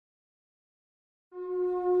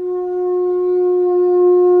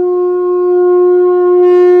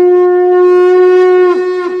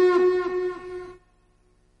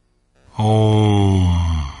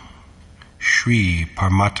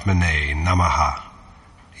Paramatmane Namaha.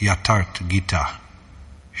 Yatart Gita.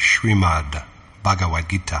 Srimad Bhagavad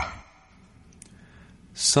Gita.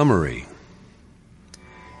 Summary.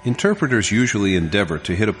 Interpreters usually endeavor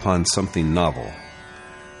to hit upon something novel,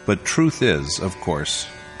 but truth is, of course,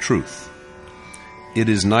 truth. It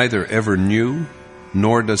is neither ever new,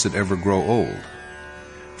 nor does it ever grow old.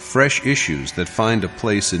 Fresh issues that find a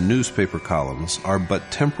place in newspaper columns are but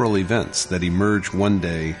temporal events that emerge one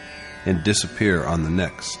day and disappear on the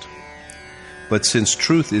next. But since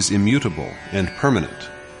truth is immutable and permanent,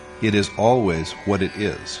 it is always what it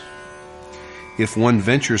is. If one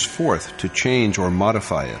ventures forth to change or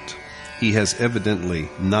modify it, he has evidently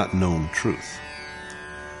not known truth.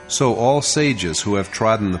 So all sages who have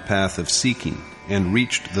trodden the path of seeking and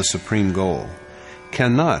reached the supreme goal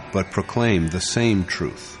cannot but proclaim the same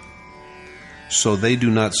truth. So they do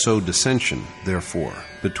not sow dissension, therefore,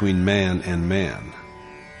 between man and man.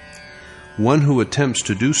 One who attempts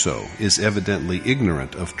to do so is evidently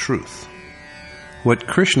ignorant of truth. What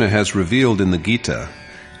Krishna has revealed in the Gita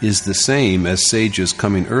is the same as sages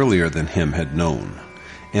coming earlier than him had known,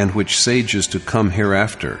 and which sages to come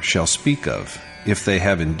hereafter shall speak of, if they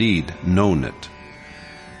have indeed known it.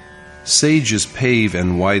 Sages pave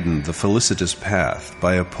and widen the felicitous path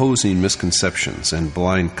by opposing misconceptions and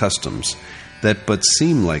blind customs that but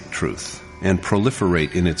seem like truth and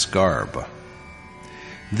proliferate in its garb.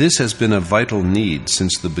 This has been a vital need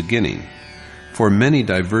since the beginning, for many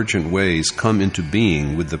divergent ways come into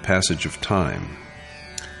being with the passage of time.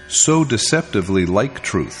 So deceptively like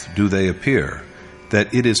truth do they appear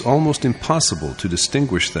that it is almost impossible to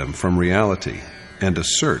distinguish them from reality and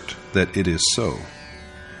assert that it is so.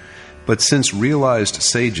 But since realized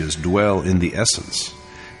sages dwell in the essence,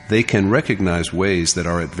 they can recognize ways that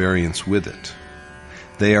are at variance with it.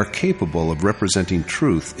 They are capable of representing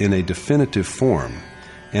truth in a definitive form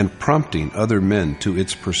and prompting other men to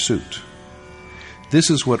its pursuit. This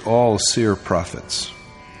is what all seer prophets,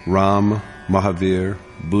 Ram, Mahavir,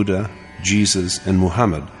 Buddha, Jesus, and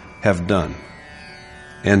Muhammad have done.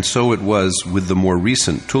 And so it was with the more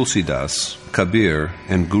recent Tulsidas, Kabir,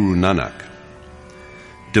 and Guru Nanak.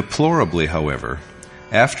 Deplorably, however,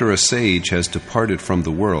 after a sage has departed from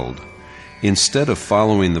the world, instead of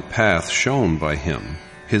following the path shown by him,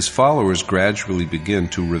 his followers gradually begin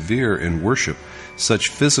to revere and worship such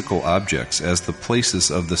physical objects as the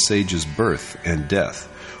places of the sage's birth and death,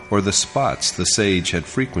 or the spots the sage had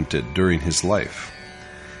frequented during his life.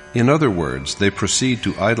 In other words, they proceed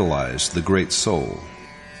to idolize the great soul.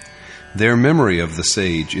 Their memory of the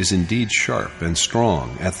sage is indeed sharp and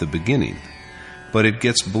strong at the beginning, but it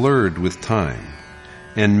gets blurred with time,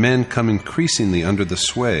 and men come increasingly under the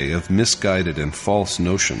sway of misguided and false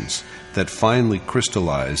notions that finally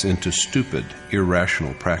crystallize into stupid,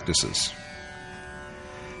 irrational practices.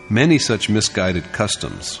 Many such misguided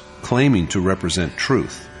customs, claiming to represent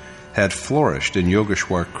truth, had flourished in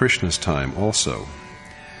Yogeshwar Krishna's time also.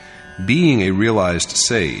 Being a realized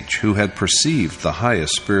sage who had perceived the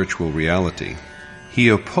highest spiritual reality, he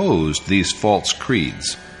opposed these false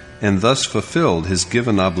creeds and thus fulfilled his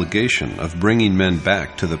given obligation of bringing men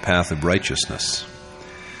back to the path of righteousness.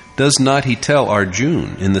 Does not he tell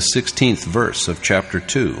Arjuna in the 16th verse of chapter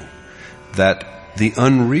 2 that the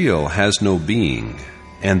unreal has no being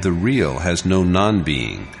and the real has no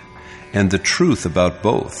non-being, and the truth about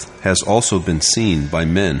both has also been seen by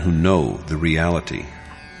men who know the reality?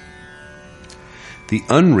 The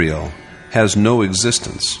unreal has no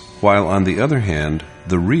existence, while on the other hand,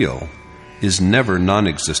 the real is never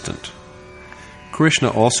non-existent. Krishna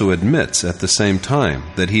also admits at the same time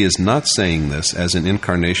that he is not saying this as an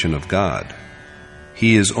incarnation of God.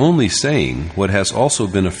 He is only saying what has also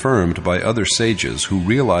been affirmed by other sages who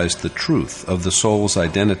realized the truth of the soul's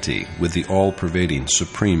identity with the all-pervading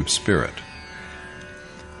Supreme Spirit.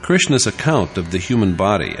 Krishna's account of the human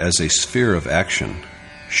body as a sphere of action,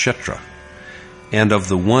 kshetra, and of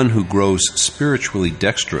the one who grows spiritually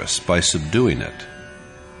dexterous by subduing it,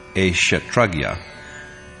 a kshetragya,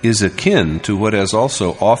 is akin to what has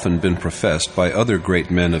also often been professed by other great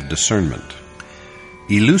men of discernment.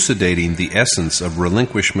 Elucidating the essence of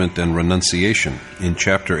relinquishment and renunciation in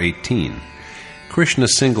chapter 18, Krishna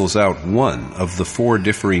singles out one of the 4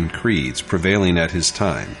 differing creeds prevailing at his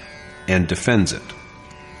time and defends it.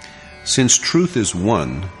 Since truth is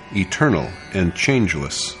one, eternal, and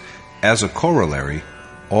changeless, as a corollary,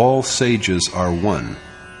 all sages are one.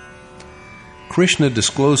 Krishna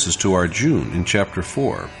discloses to Arjuna in chapter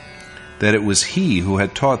 4 that it was he who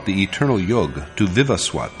had taught the eternal yoga to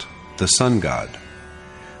Vivaswat, the sun god.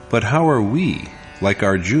 But how are we, like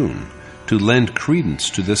Arjuna, to lend credence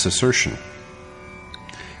to this assertion?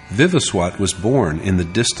 Vivaswat was born in the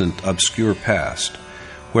distant, obscure past,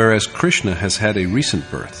 whereas Krishna has had a recent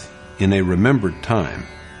birth, in a remembered time.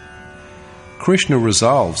 Krishna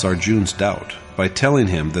resolves Arjuna's doubt by telling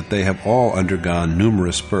him that they have all undergone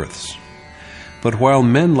numerous births. But while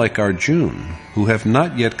men like Arjuna, who have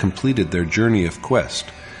not yet completed their journey of quest,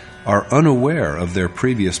 are unaware of their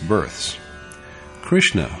previous births,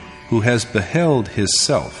 Krishna, who has beheld his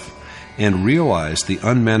self and realized the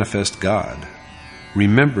unmanifest God,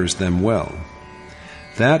 remembers them well.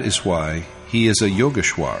 That is why he is a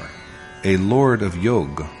Yogeshwar, a lord of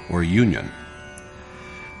yoga or union.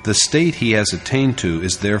 The state he has attained to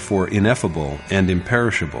is therefore ineffable and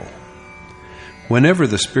imperishable. Whenever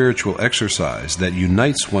the spiritual exercise that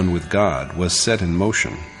unites one with God was set in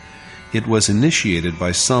motion, it was initiated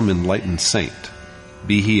by some enlightened saint,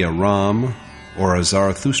 be he a Ram or a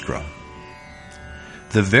Zarathustra.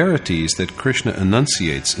 The verities that Krishna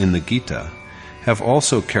enunciates in the Gita have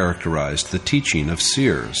also characterized the teaching of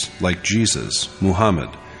seers like Jesus, Muhammad,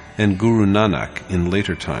 and Guru Nanak in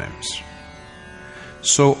later times.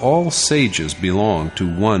 So all sages belong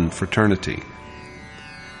to one fraternity.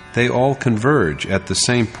 They all converge at the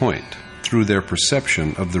same point through their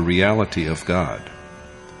perception of the reality of God.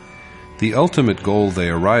 The ultimate goal they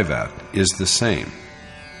arrive at is the same.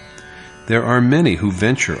 There are many who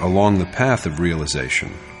venture along the path of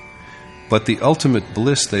realization, but the ultimate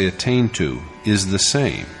bliss they attain to is the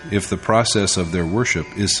same if the process of their worship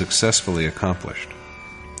is successfully accomplished.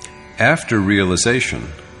 After realization,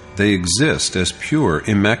 they exist as pure,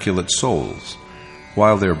 immaculate souls,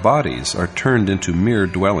 while their bodies are turned into mere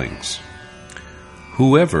dwellings.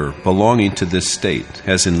 Whoever belonging to this state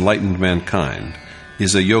has enlightened mankind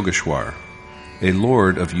is a Yogeshwar, a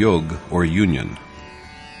lord of yoga or union.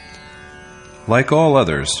 Like all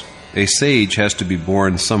others, a sage has to be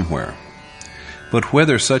born somewhere. But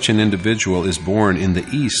whether such an individual is born in the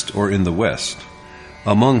East or in the West,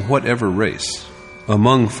 among whatever race,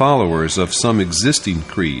 among followers of some existing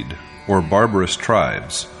creed or barbarous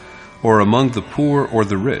tribes, or among the poor or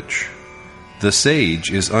the rich, the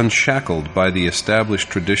sage is unshackled by the established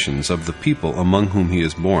traditions of the people among whom he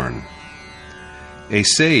is born. A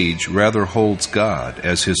sage rather holds God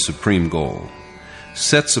as his supreme goal,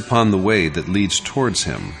 sets upon the way that leads towards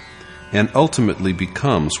him, and ultimately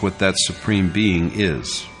becomes what that supreme being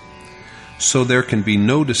is. So there can be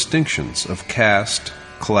no distinctions of caste,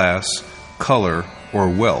 class, color, or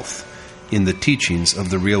wealth in the teachings of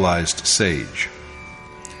the realized sage.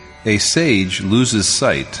 A sage loses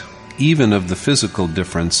sight even of the physical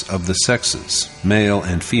difference of the sexes, male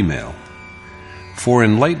and female. For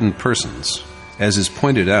enlightened persons, as is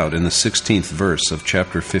pointed out in the 16th verse of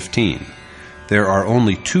chapter 15, there are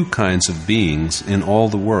only two kinds of beings in all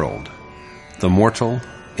the world, the mortal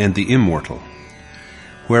and the immortal.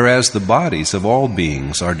 Whereas the bodies of all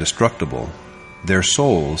beings are destructible, their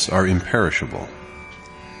souls are imperishable.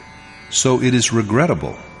 So it is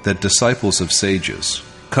regrettable that disciples of sages,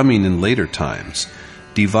 coming in later times,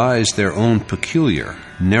 devise their own peculiar,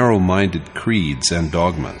 narrow-minded creeds and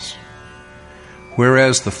dogmas.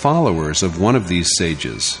 Whereas the followers of one of these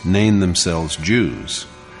sages name themselves Jews,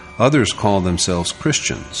 others call themselves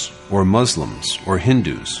Christians, or Muslims, or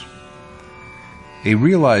Hindus. A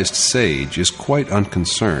realized sage is quite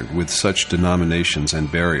unconcerned with such denominations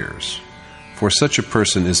and barriers, for such a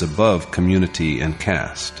person is above community and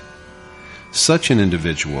caste. Such an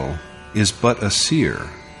individual is but a seer,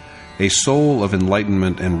 a soul of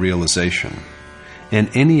enlightenment and realization,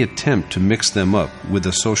 and any attempt to mix them up with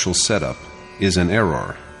a social setup is an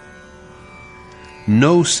error.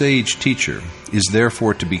 No sage teacher is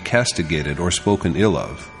therefore to be castigated or spoken ill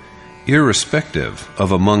of, irrespective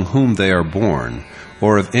of among whom they are born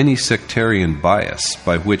or of any sectarian bias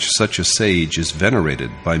by which such a sage is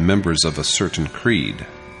venerated by members of a certain creed.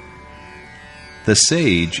 The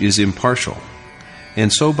sage is impartial,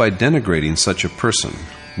 and so by denigrating such a person,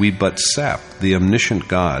 we but sap the omniscient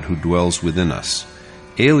God who dwells within us,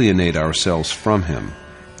 alienate ourselves from him,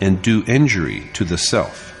 and do injury to the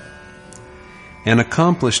self. An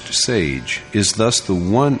accomplished sage is thus the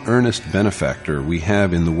one earnest benefactor we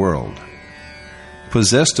have in the world.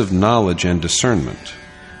 Possessed of knowledge and discernment,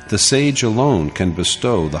 the sage alone can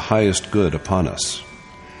bestow the highest good upon us.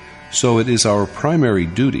 So it is our primary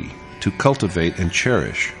duty to cultivate and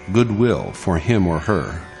cherish goodwill for him or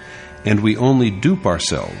her, and we only dupe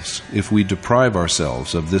ourselves if we deprive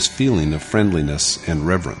ourselves of this feeling of friendliness and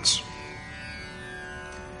reverence.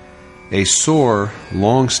 A sore,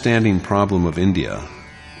 long-standing problem of India,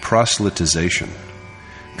 proselytization,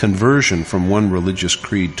 conversion from one religious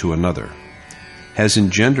creed to another, has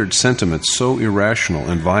engendered sentiments so irrational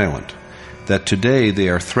and violent that today they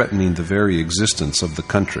are threatening the very existence of the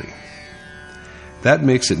country. That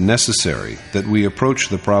makes it necessary that we approach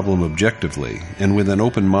the problem objectively and with an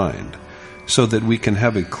open mind, so that we can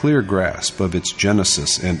have a clear grasp of its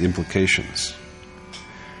genesis and implications.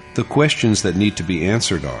 The questions that need to be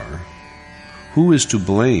answered are: who is to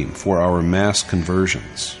blame for our mass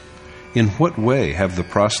conversions? In what way have the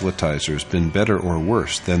proselytizers been better or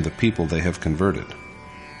worse than the people they have converted?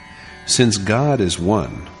 Since God is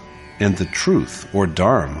one, and the truth, or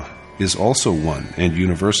Dharma, is also one and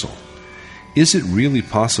universal, is it really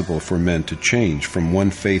possible for men to change from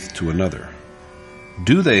one faith to another?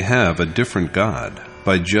 Do they have a different God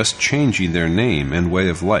by just changing their name and way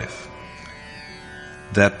of life?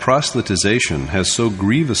 That proselytization has so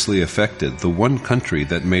grievously affected the one country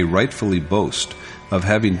that may rightfully boast of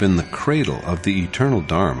having been the cradle of the eternal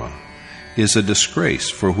Dharma is a disgrace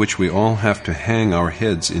for which we all have to hang our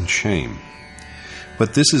heads in shame.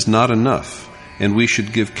 But this is not enough, and we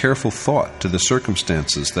should give careful thought to the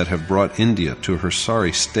circumstances that have brought India to her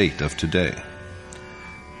sorry state of today.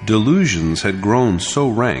 Delusions had grown so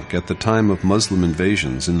rank at the time of Muslim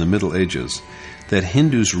invasions in the Middle Ages that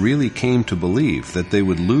Hindus really came to believe that they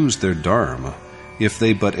would lose their Dharma if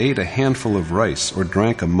they but ate a handful of rice or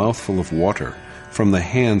drank a mouthful of water from the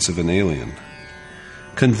hands of an alien.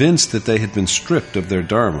 Convinced that they had been stripped of their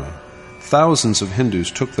Dharma, thousands of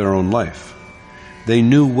Hindus took their own life. They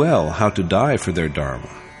knew well how to die for their Dharma,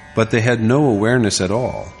 but they had no awareness at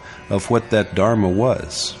all of what that Dharma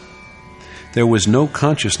was. There was no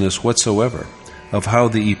consciousness whatsoever of how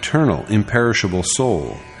the eternal, imperishable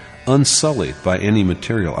soul, unsullied by any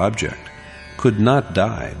material object, could not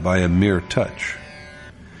die by a mere touch.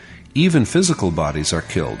 Even physical bodies are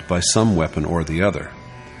killed by some weapon or the other,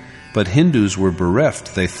 but Hindus were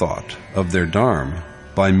bereft, they thought, of their Dharma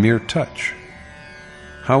by mere touch.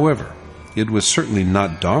 However, it was certainly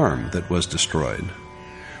not Dharma that was destroyed.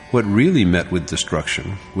 What really met with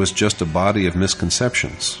destruction was just a body of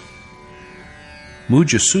misconceptions.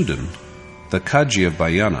 Mujasuddin, the Kaji of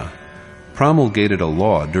Bayana, promulgated a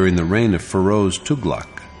law during the reign of Feroz Tughlaq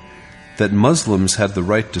that Muslims had the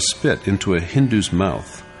right to spit into a Hindu's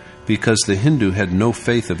mouth because the Hindu had no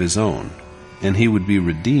faith of his own, and he would be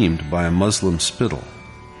redeemed by a Muslim spittle.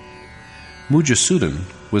 Mujasuddin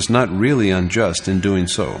was not really unjust in doing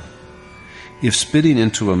so. If spitting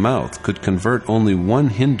into a mouth could convert only one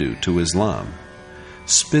Hindu to Islam,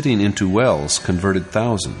 spitting into wells converted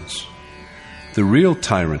thousands. The real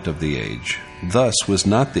tyrant of the age, thus, was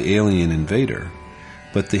not the alien invader,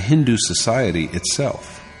 but the Hindu society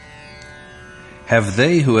itself. Have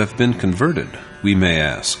they who have been converted, we may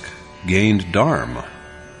ask, gained Dharma?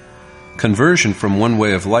 Conversion from one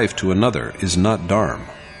way of life to another is not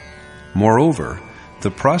Dharma. Moreover,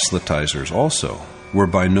 the proselytizers also were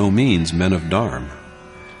by no means men of Dharma.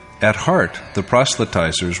 At heart, the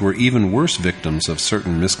proselytizers were even worse victims of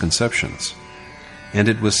certain misconceptions, and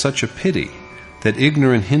it was such a pity that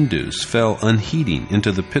ignorant Hindus fell unheeding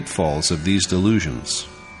into the pitfalls of these delusions.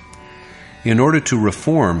 In order to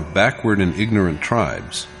reform backward and ignorant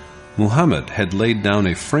tribes, Muhammad had laid down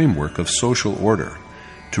a framework of social order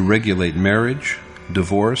to regulate marriage,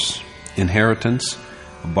 divorce, inheritance,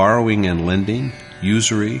 borrowing and lending,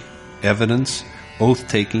 usury, evidence,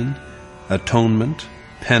 oath-taking, atonement,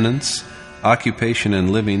 penance, occupation and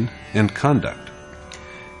living, and conduct.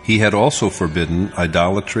 He had also forbidden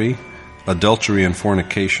idolatry, adultery and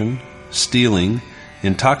fornication, stealing,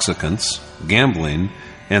 intoxicants, gambling,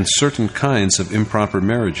 and certain kinds of improper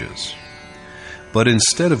marriages. But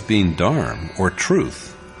instead of being Dharma, or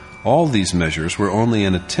truth, all these measures were only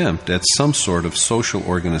an attempt at some sort of social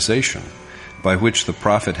organization by which the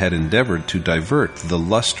Prophet had endeavored to divert the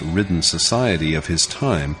lust-ridden society of his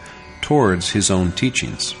time towards his own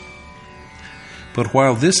teachings. But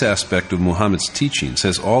while this aspect of Muhammad's teachings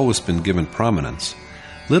has always been given prominence,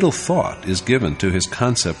 little thought is given to his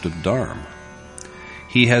concept of Dharma.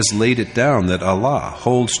 He has laid it down that Allah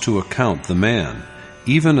holds to account the man,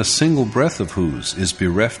 even a single breath of whose is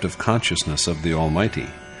bereft of consciousness of the Almighty,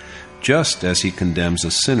 just as He condemns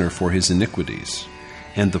a sinner for his iniquities,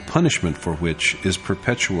 and the punishment for which is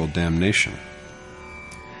perpetual damnation.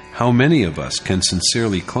 How many of us can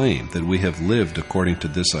sincerely claim that we have lived according to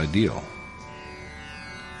this ideal?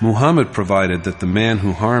 Muhammad provided that the man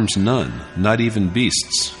who harms none, not even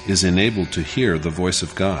beasts, is enabled to hear the voice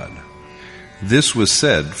of God. This was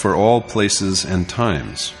said for all places and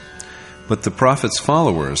times, but the Prophet's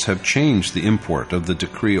followers have changed the import of the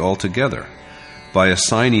decree altogether by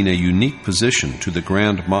assigning a unique position to the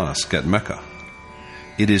Grand Mosque at Mecca.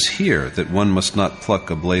 It is here that one must not pluck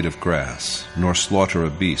a blade of grass, nor slaughter a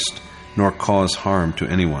beast, nor cause harm to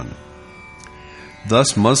anyone.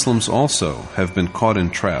 Thus Muslims also have been caught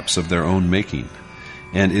in traps of their own making,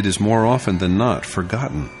 and it is more often than not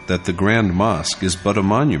forgotten that the Grand Mosque is but a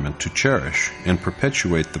monument to cherish and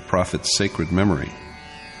perpetuate the Prophet's sacred memory.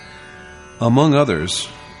 Among others,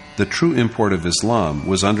 the true import of Islam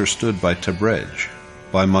was understood by Tabrej,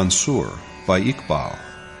 by Mansur, by Iqbal,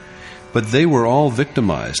 but they were all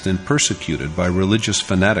victimized and persecuted by religious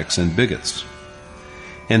fanatics and bigots.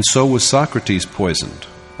 And so was Socrates poisoned,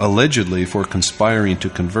 allegedly for conspiring to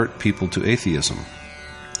convert people to atheism.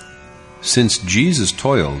 Since Jesus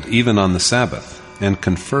toiled even on the Sabbath and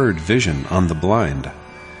conferred vision on the blind,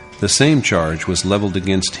 the same charge was leveled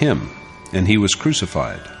against him, and he was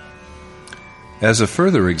crucified. As a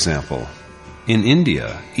further example, in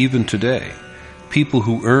India, even today, people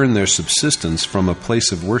who earn their subsistence from a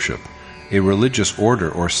place of worship, a religious order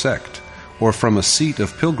or sect, or from a seat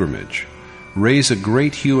of pilgrimage, raise a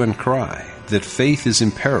great hue and cry that faith is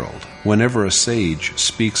imperiled whenever a sage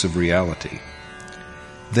speaks of reality.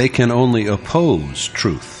 They can only oppose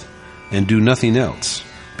truth and do nothing else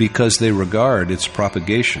because they regard its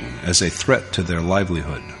propagation as a threat to their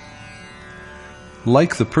livelihood.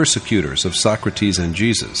 Like the persecutors of Socrates and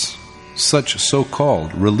Jesus, such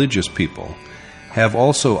so-called religious people have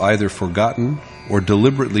also either forgotten or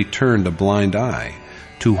deliberately turned a blind eye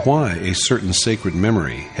to why a certain sacred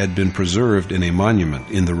memory had been preserved in a monument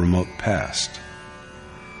in the remote past.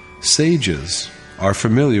 Sages are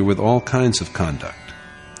familiar with all kinds of conduct,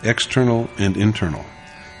 external and internal,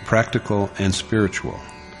 practical and spiritual,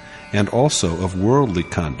 and also of worldly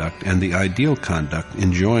conduct and the ideal conduct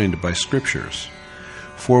enjoined by scriptures.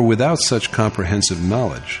 For without such comprehensive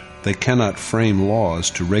knowledge, they cannot frame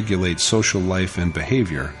laws to regulate social life and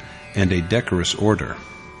behavior and a decorous order.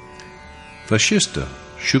 Vashishta,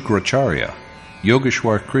 Shukracharya,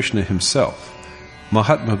 Yogeshwar Krishna himself,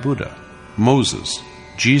 Mahatma Buddha, Moses,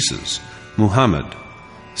 Jesus, Muhammad,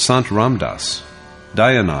 Sant Ramdas,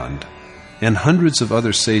 Dayanand, and hundreds of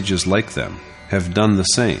other sages like them have done the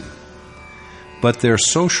same. But their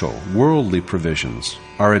social, worldly provisions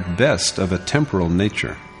are at best of a temporal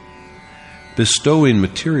nature. Bestowing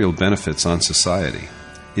material benefits on society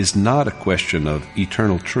is not a question of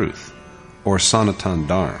eternal truth or Sanatan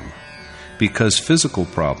Dharma, because physical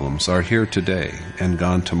problems are here today and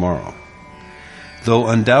gone tomorrow. Though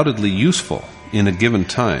undoubtedly useful in a given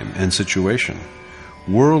time and situation,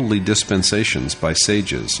 worldly dispensations by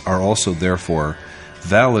sages are also therefore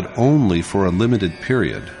valid only for a limited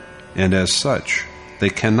period, and as such, they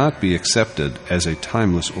cannot be accepted as a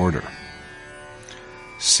timeless order.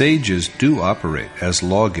 Sages do operate as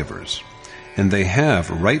lawgivers, and they have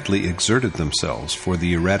rightly exerted themselves for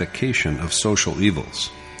the eradication of social evils.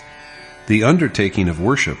 The undertaking of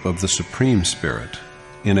worship of the Supreme Spirit,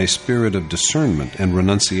 in a spirit of discernment and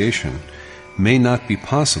renunciation, may not be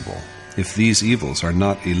possible if these evils are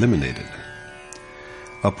not eliminated.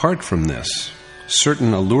 Apart from this,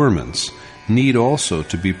 certain allurements need also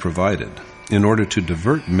to be provided in order to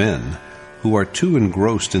divert men who are too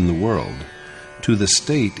engrossed in the world to the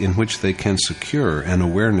state in which they can secure an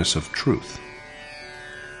awareness of truth.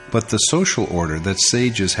 But the social order that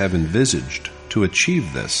sages have envisaged to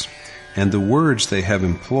achieve this, and the words they have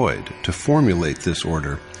employed to formulate this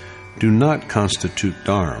order, do not constitute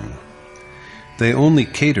dharma. They only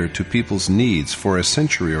cater to people's needs for a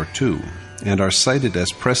century or two, and are cited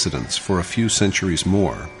as precedents for a few centuries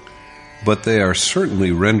more. But they are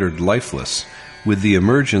certainly rendered lifeless with the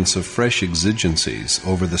emergence of fresh exigencies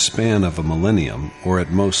over the span of a millennium, or at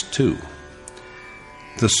most two.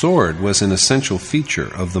 The sword was an essential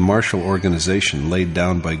feature of the martial organization laid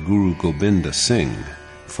down by Guru Gobind Singh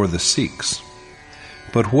for the Sikhs.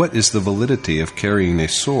 But what is the validity of carrying a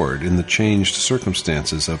sword in the changed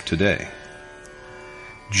circumstances of today?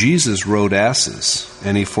 Jesus rode asses,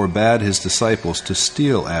 and he forbade his disciples to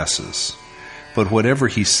steal asses. But whatever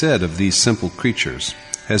he said of these simple creatures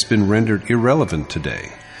has been rendered irrelevant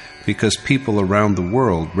today, because people around the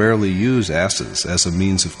world rarely use asses as a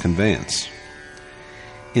means of conveyance.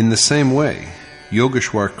 In the same way,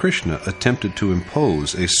 Yogeshwar Krishna attempted to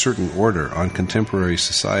impose a certain order on contemporary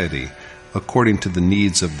society according to the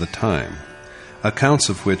needs of the time, accounts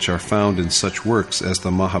of which are found in such works as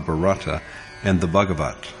the Mahabharata and the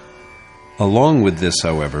Bhagavat. Along with this,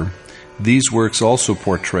 however, these works also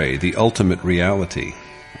portray the ultimate reality,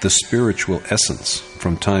 the spiritual essence,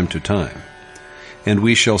 from time to time, and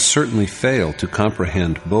we shall certainly fail to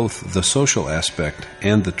comprehend both the social aspect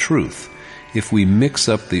and the truth if we mix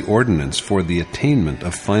up the ordinance for the attainment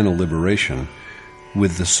of final liberation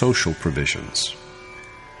with the social provisions.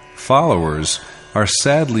 Followers are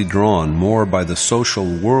sadly drawn more by the social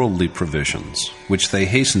worldly provisions, which they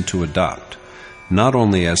hasten to adopt, not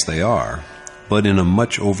only as they are, but in a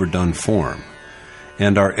much overdone form,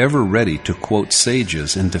 and are ever ready to quote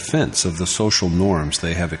sages in defense of the social norms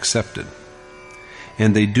they have accepted.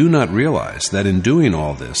 And they do not realize that in doing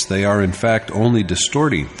all this, they are in fact only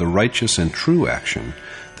distorting the righteous and true action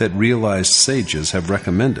that realized sages have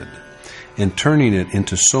recommended, and turning it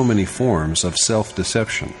into so many forms of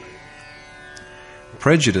self-deception.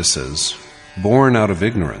 Prejudices, born out of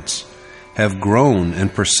ignorance, have grown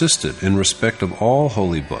and persisted in respect of all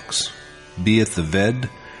holy books, be it the Ved,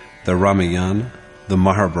 the Ramayana, the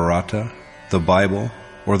Mahabharata, the Bible,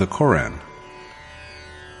 or the Koran.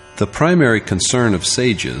 The primary concern of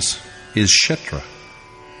sages is kshetra,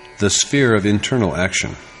 the sphere of internal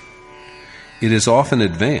action. It is often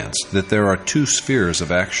advanced that there are two spheres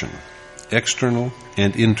of action, external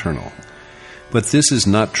and internal, but this is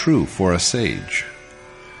not true for a sage.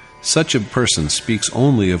 Such a person speaks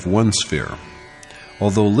only of one sphere,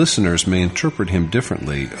 although listeners may interpret him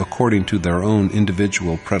differently according to their own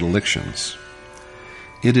individual predilections.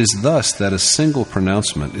 It is thus that a single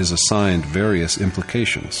pronouncement is assigned various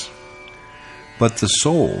implications. But the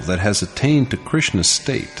soul that has attained to Krishna's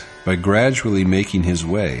state by gradually making his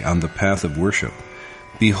way on the path of worship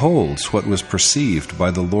beholds what was perceived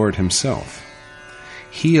by the Lord himself.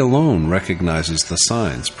 He alone recognizes the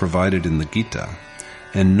signs provided in the Gita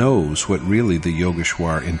and knows what really the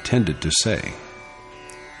Yogeshwar intended to say.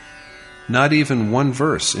 Not even one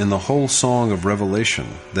verse in the whole Song of Revelation,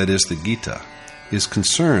 that is the Gita, is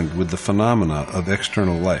concerned with the phenomena of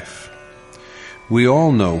external life. We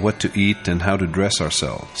all know what to eat and how to dress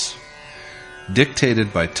ourselves.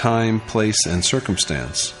 Dictated by time, place, and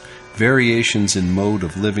circumstance, variations in mode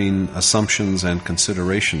of living, assumptions, and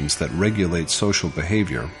considerations that regulate social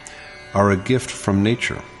behavior are a gift from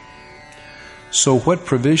nature. So what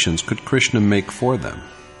provisions could Krishna make for them?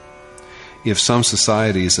 If some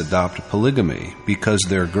societies adopt polygamy because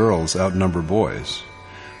their girls outnumber boys,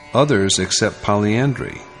 others accept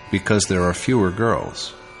polyandry because there are fewer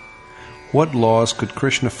girls, what laws could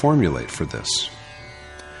Krishna formulate for this?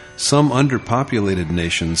 Some underpopulated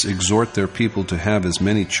nations exhort their people to have as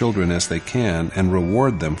many children as they can and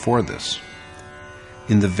reward them for this.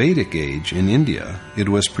 In the Vedic age in India, it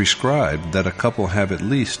was prescribed that a couple have at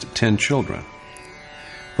least 10 children.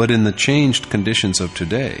 But in the changed conditions of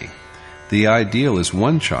today, the ideal is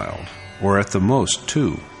 1 child, or at the most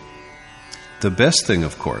 2. The best thing,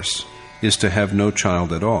 of course, is to have no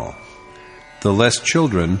child at all. The less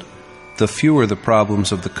children, the fewer the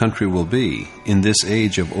problems of the country will be in this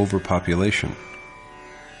age of overpopulation.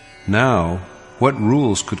 Now, what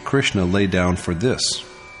rules could Krishna lay down for this?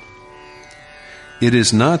 It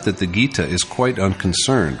is not that the Gita is quite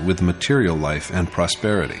unconcerned with material life and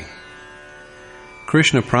prosperity.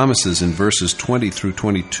 Krishna promises in verses 20 through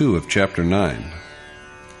 22 of chapter 9,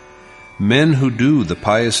 "Men who do the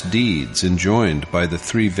pious deeds enjoined by the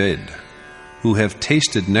 3 Ved, who have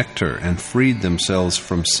tasted nectar and freed themselves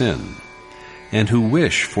from sin, and who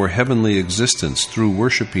wish for heavenly existence through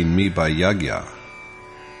worshipping me by yajna,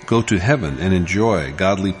 go to heaven and enjoy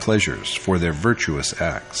godly pleasures for their virtuous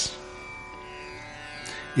acts."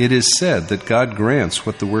 It is said that God grants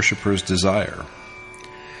what the worshippers desire.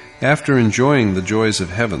 After enjoying the joys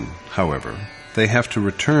of heaven, however, they have to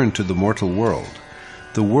return to the mortal world,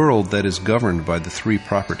 the world that is governed by the 3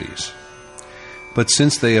 properties. But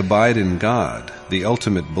since they abide in God, the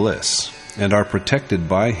ultimate bliss, and are protected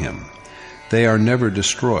by Him, they are never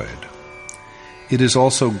destroyed. It is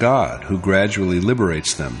also God who gradually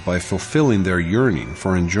liberates them by fulfilling their yearning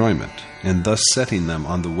for enjoyment, and thus setting them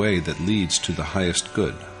on the way that leads to the highest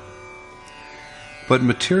good. But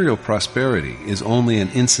material prosperity is only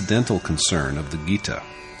an incidental concern of the Gita,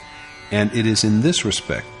 and it is in this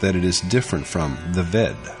respect that it is different from the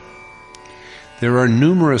Ved. There are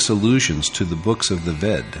numerous allusions to the books of the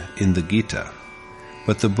Ved in the Gita,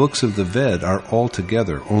 but the books of the Ved are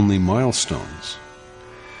altogether only milestones.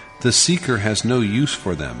 The seeker has no use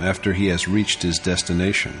for them after he has reached his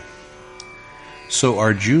destination. So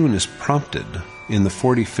Arjuna is prompted in the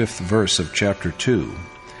 45th verse of chapter 2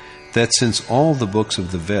 that since all the books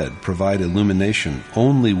of the Ved provide illumination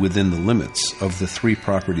only within the limits of the 3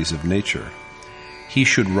 properties of nature, he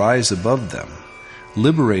should rise above them,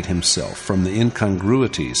 liberate himself from the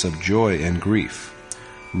incongruities of joy and grief,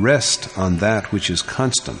 rest on that which is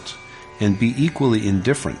constant, and be equally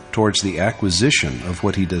indifferent towards the acquisition of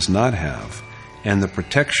what he does not have and the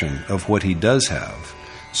protection of what he does have,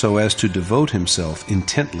 so as to devote himself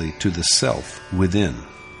intently to the self within.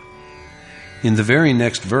 In the very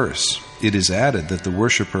next verse, it is added that the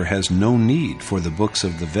worshipper has no need for the books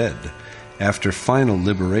of the Ved after final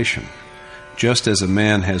liberation, just as a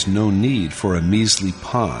man has no need for a measly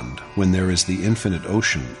pond when there is the infinite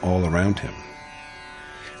ocean all around him.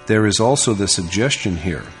 There is also the suggestion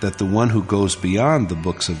here that the one who goes beyond the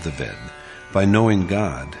books of the Ved by knowing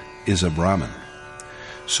God is a Brahmin.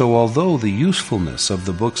 So although the usefulness of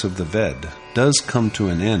the books of the Ved does come to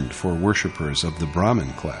an end for worshippers of the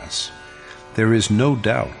Brahmin class, there is no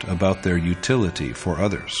doubt about their utility for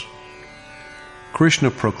others.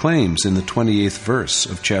 Krishna proclaims in the 28th verse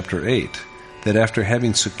of chapter 8 that after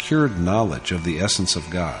having secured knowledge of the essence of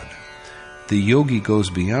God, the yogi goes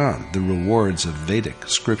beyond the rewards of Vedic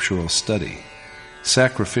scriptural study,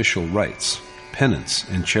 sacrificial rites, penance,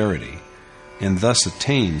 and charity, and thus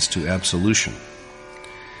attains to absolution.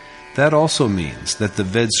 That also means that the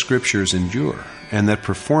Ved scriptures endure, and that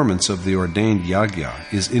performance of the ordained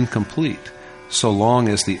yajna is incomplete so long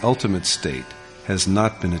as the ultimate state has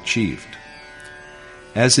not been achieved.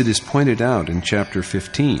 As it is pointed out in chapter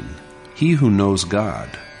 15, he who knows God,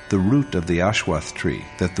 the root of the ashwath tree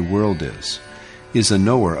that the world is a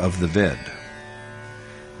knower of the Ved.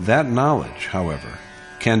 That knowledge, however,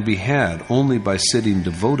 can be had only by sitting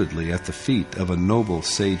devotedly at the feet of a noble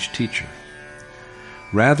sage teacher.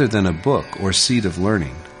 Rather than a book or seat of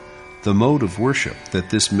learning, the mode of worship that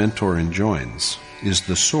this mentor enjoins is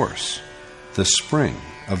the source, the spring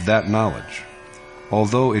of that knowledge,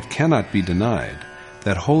 although it cannot be denied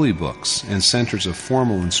that holy books and centers of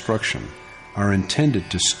formal instruction are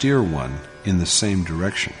intended to steer one in the same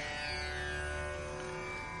direction.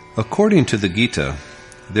 According to the Gita,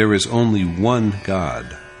 there is only one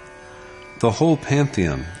God. The whole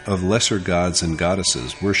pantheon of lesser gods and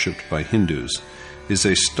goddesses worshipped by Hindus is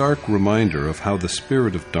a stark reminder of how the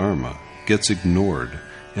spirit of Dharma gets ignored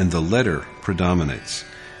and the letter predominates,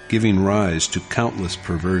 giving rise to countless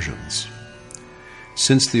perversions.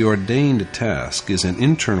 Since the ordained task is an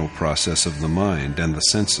internal process of the mind and the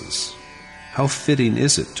senses, how fitting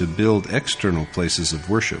is it to build external places of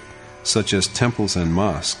worship, such as temples and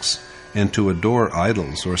mosques, and to adore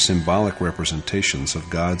idols or symbolic representations of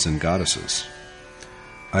gods and goddesses?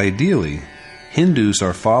 Ideally, Hindus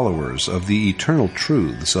are followers of the eternal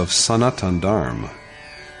truths of Sanatan Dharma,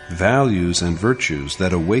 values and virtues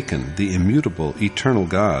that awaken the immutable eternal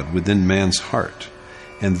God within man's heart,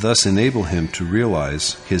 and thus enable him to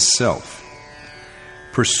realize his self.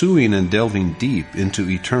 Pursuing and delving deep into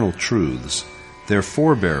eternal truths, their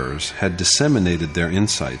forebears had disseminated their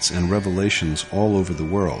insights and revelations all over the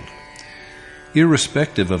world.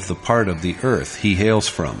 Irrespective of the part of the earth he hails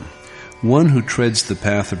from, one who treads the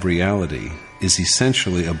path of reality is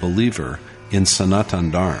essentially a believer in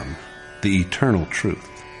Sanatan Dharma, the eternal truth.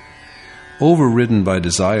 Overridden by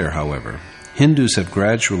desire, however, Hindus have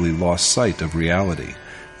gradually lost sight of reality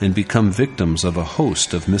and become victims of a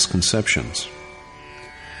host of misconceptions.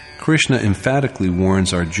 Krishna emphatically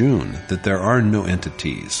warns Arjuna that there are no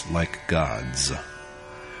entities like gods.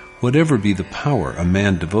 Whatever be the power a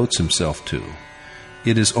man devotes himself to,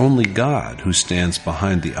 it is only God who stands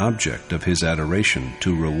behind the object of his adoration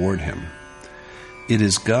to reward him. It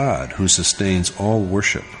is God who sustains all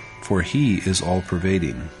worship, for He is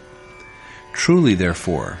all-pervading. Truly,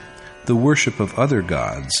 therefore, the worship of other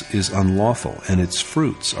gods is unlawful, and its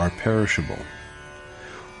fruits are perishable.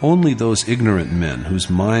 Only those ignorant men whose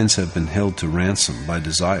minds have been held to ransom by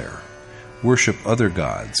desire worship other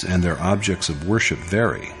gods, and their objects of worship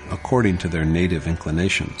vary according to their native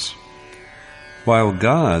inclinations. While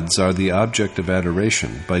gods are the object of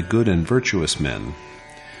adoration by good and virtuous men,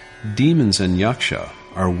 demons and yaksha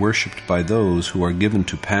are worshipped by those who are given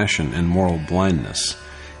to passion and moral blindness,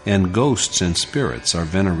 and ghosts and spirits are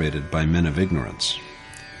venerated by men of ignorance.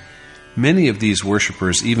 Many of these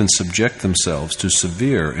worshippers even subject themselves to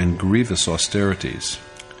severe and grievous austerities.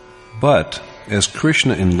 But, as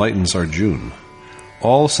Krishna enlightens Arjuna,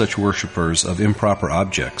 all such worshippers of improper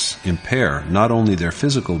objects impair not only their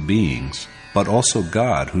physical beings, but also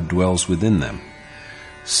God who dwells within them.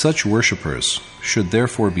 Such worshippers should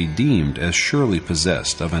therefore be deemed as surely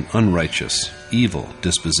possessed of an unrighteous, evil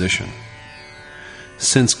disposition.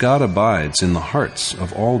 Since God abides in the hearts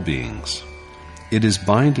of all beings, it is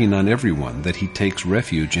binding on everyone that he takes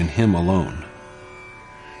refuge in Him alone.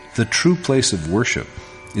 The true place of worship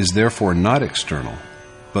is therefore not external,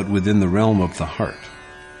 but within the realm of the heart.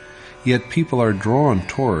 Yet people are drawn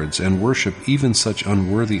towards and worship even such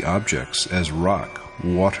unworthy objects as rock,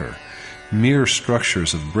 water, mere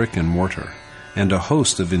structures of brick and mortar, and a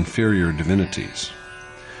host of inferior divinities.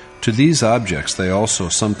 To these objects they also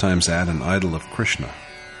sometimes add an idol of Krishna.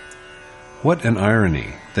 What an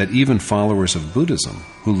irony that even followers of Buddhism,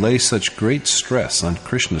 who lay such great stress on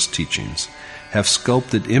Krishna's teachings, have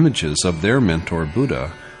sculpted images of their mentor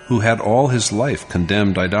Buddha, who had all his life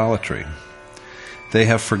condemned idolatry. They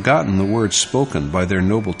have forgotten the words spoken by their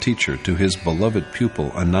noble teacher to his beloved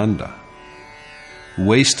pupil Ananda.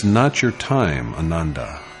 Waste not your time,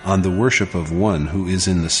 Ananda, on the worship of one who is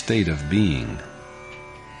in the state of being.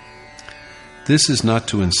 This is not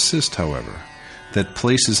to insist, however, that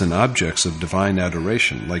places and objects of divine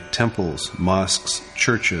adoration, like temples, mosques,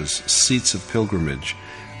 churches, seats of pilgrimage,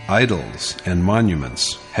 idols, and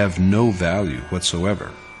monuments, have no value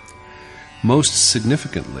whatsoever. Most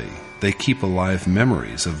significantly, they keep alive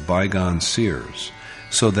memories of bygone seers,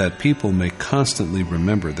 so that people may constantly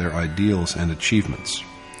remember their ideals and achievements.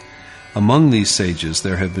 Among these sages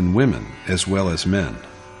there have been women as well as men.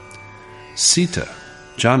 Sita,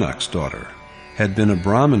 Janak's daughter, had been a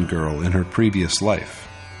Brahmin girl in her previous life.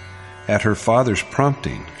 At her father's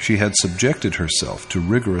prompting, she had subjected herself to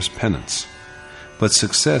rigorous penance, but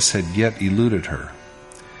success had yet eluded her.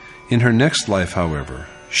 In her next life, however,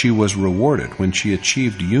 she was rewarded when she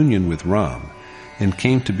achieved union with Ram and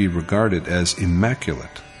came to be regarded as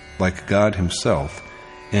immaculate, like God himself,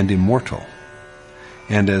 and immortal,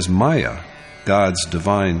 and as Maya, God's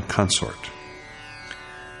divine consort.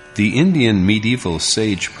 The Indian medieval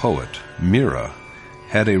sage poet, Mira,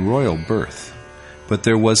 had a royal birth, but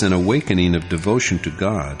there was an awakening of devotion to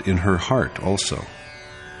God in her heart also.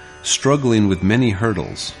 Struggling with many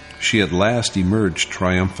hurdles, she at last emerged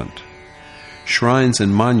triumphant. Shrines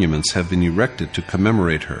and monuments have been erected to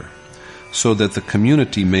commemorate her, so that the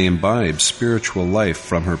community may imbibe spiritual life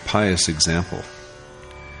from her pious example.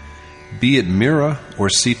 Be it Mira or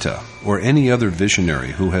Sita or any other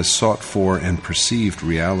visionary who has sought for and perceived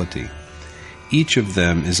reality, each of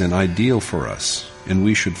them is an ideal for us, and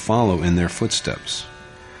we should follow in their footsteps.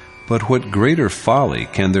 But what greater folly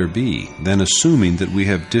can there be than assuming that we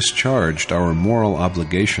have discharged our moral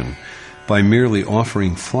obligation by merely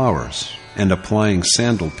offering flowers and applying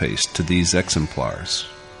sandal paste to these exemplars?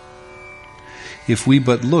 If we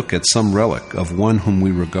but look at some relic of one whom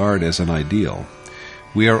we regard as an ideal,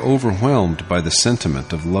 we are overwhelmed by the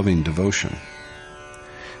sentiment of loving devotion.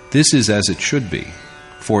 This is as it should be,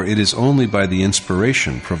 for it is only by the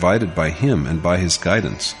inspiration provided by him and by his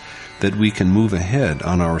guidance that we can move ahead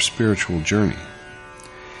on our spiritual journey.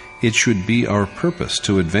 It should be our purpose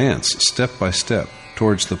to advance step by step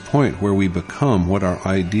towards the point where we become what our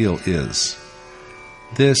ideal is.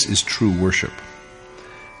 This is true worship.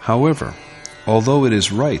 However, although it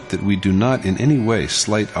is right that we do not in any way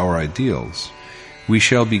slight our ideals, we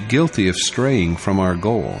shall be guilty of straying from our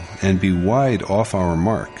goal and be wide off our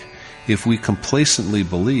mark if we complacently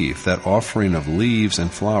believe that offering of leaves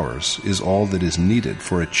and flowers is all that is needed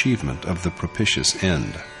for achievement of the propitious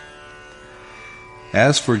end.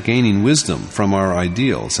 As for gaining wisdom from our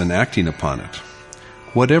ideals and acting upon it,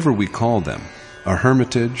 whatever we call them, a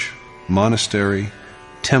hermitage, monastery,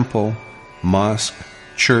 temple, mosque,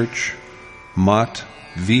 church, mat,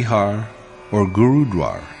 vihar, or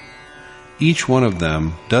gurudwar, each one of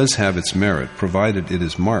them does have its merit provided it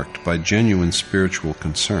is marked by genuine spiritual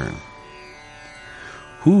concern.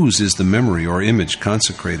 Whose is the memory or image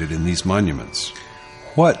consecrated in these monuments?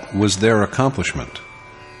 What was their accomplishment?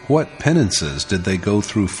 What penances did they go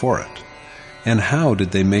through for it? And how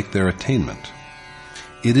did they make their attainment?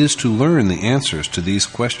 It is to learn the answers to these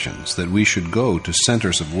questions that we should go to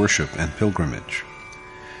centers of worship and pilgrimage.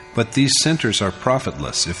 But these centers are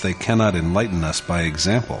profitless if they cannot enlighten us by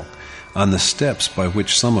example on the steps by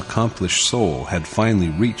which some accomplished soul had finally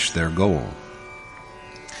reached their goal.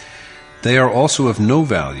 They are also of no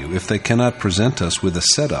value if they cannot present us with a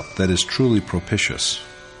setup that is truly propitious.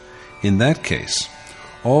 In that case,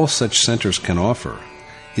 all such centers can offer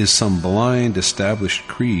is some blind established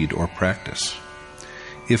creed or practice.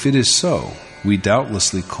 If it is so, we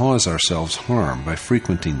doubtlessly cause ourselves harm by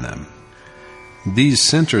frequenting them. These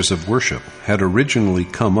centers of worship had originally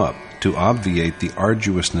come up to obviate the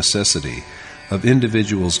arduous necessity of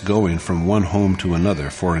individuals going from one home to another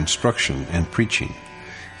for instruction and preaching,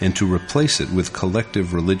 and to replace it with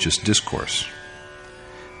collective religious discourse.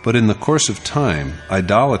 But in the course of time,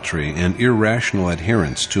 idolatry and irrational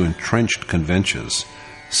adherence to entrenched conventions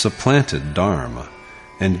supplanted Dharma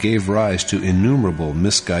and gave rise to innumerable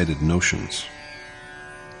misguided notions.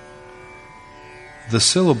 The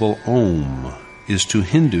syllable Om is to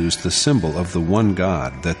Hindus the symbol of the one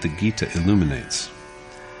God that the Gita illuminates.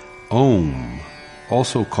 Om,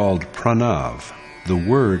 also called Pranav, the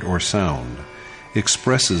word or sound,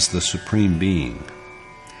 expresses the Supreme Being.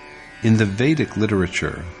 In the Vedic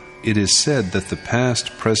literature, it is said that the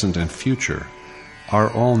past, present, and future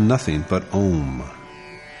are all nothing but Om.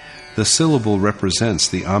 The syllable represents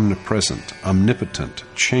the omnipresent, omnipotent,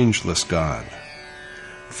 changeless God.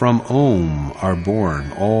 From Om are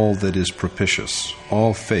born all that is propitious,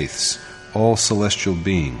 all faiths, all celestial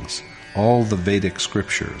beings, all the Vedic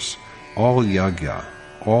scriptures, all yagya,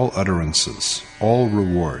 all utterances, all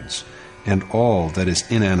rewards, and all that is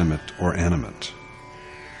inanimate or animate.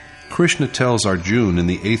 Krishna tells Arjuna in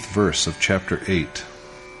the 8th verse of chapter 8,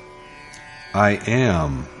 I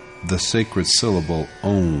am the sacred syllable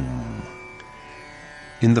Om.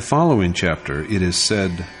 In the following chapter it is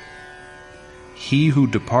said, He who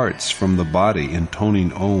departs from the body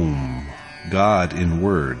intoning Om, God in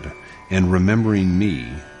word, and remembering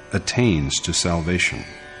me, attains to salvation.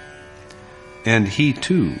 And he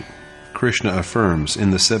too, Krishna affirms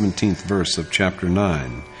in the 17th verse of chapter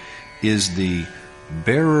 9, is the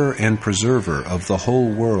bearer and preserver of the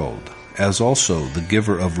whole world, as also the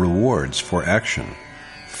giver of rewards for action,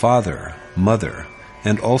 father, mother,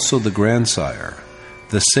 and also the grandsire,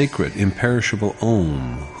 the sacred imperishable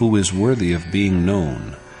Om, who is worthy of being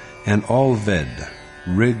known, and all Ved,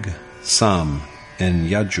 Rig, Sam, and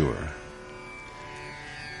Yajur.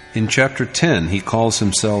 In chapter 10 he calls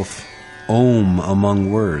himself Om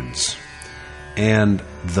among words, and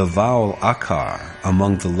the vowel Akar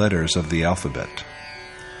among the letters of the alphabet,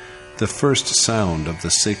 the first sound of the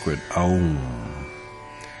sacred Aum.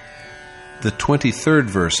 The 23rd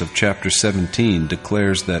verse of chapter 17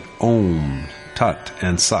 declares that Om, Tat,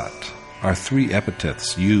 and Sat are 3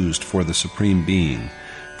 epithets used for the Supreme Being,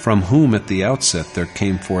 from whom at the outset there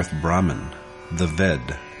came forth Brahman, the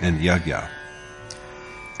Ved, and Yagya.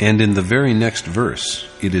 And in the very next verse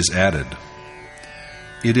it is added,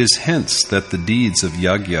 It is hence that the deeds of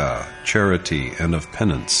Yagya, charity, and of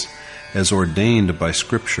penance, as ordained by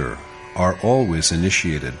Scripture, are always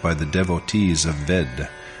initiated by the devotees of Ved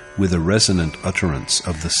with a resonant utterance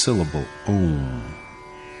of the syllable Om.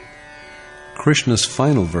 Krishna's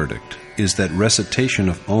final verdict is that recitation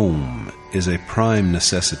of Om is a prime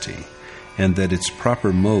necessity, and that its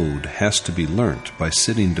proper mode has to be learnt by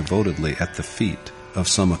sitting devotedly at the feet of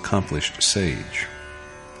some accomplished sage.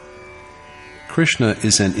 Krishna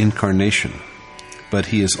is an incarnation, but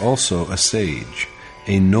he is also a sage,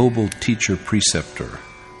 a noble teacher-preceptor,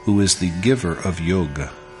 who is the giver of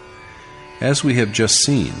yoga. As we have just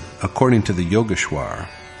seen, according to the Yogeshwar,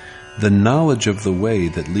 the knowledge of the way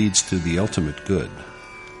that leads to the ultimate good,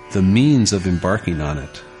 the means of embarking on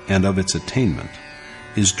it, and of its attainment,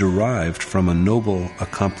 is derived from a noble,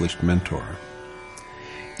 accomplished mentor.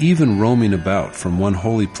 Even roaming about from one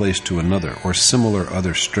holy place to another, or similar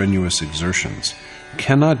other strenuous exertions,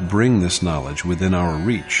 cannot bring this knowledge within our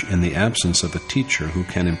reach in the absence of a teacher who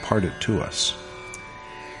can impart it to us.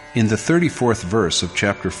 In the 34th verse of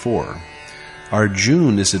chapter 4,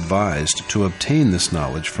 Arjuna is advised to obtain this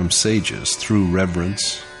knowledge from sages through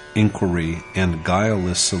reverence, inquiry, and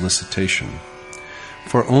guileless solicitation,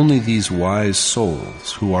 for only these wise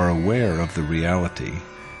souls who are aware of the reality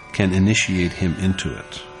can initiate him into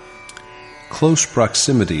it. Close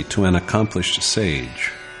proximity to an accomplished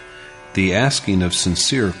sage, the asking of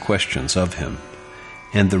sincere questions of him,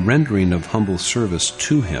 and the rendering of humble service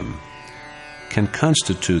to him can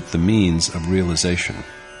constitute the means of realization.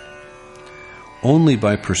 Only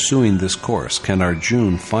by pursuing this course can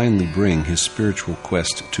Arjuna finally bring his spiritual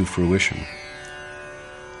quest to fruition.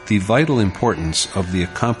 The vital importance of the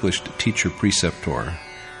accomplished teacher-preceptor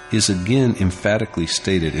is again emphatically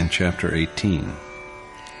stated in chapter 18.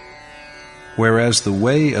 Whereas the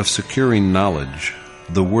way of securing knowledge,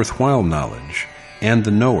 the worthwhile knowledge, and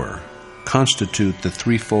the knower constitute the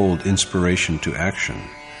threefold inspiration to action,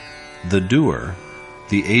 the doer,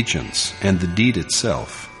 the agents, and the deed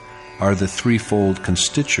itself are the threefold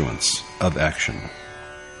constituents of action.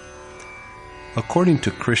 According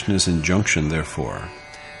to Krishna's injunction, therefore,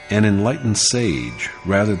 an enlightened sage,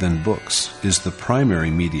 rather than books, is the primary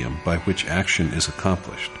medium by which action is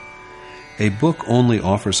accomplished. A book only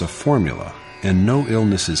offers a formula, and no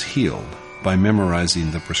illness is healed by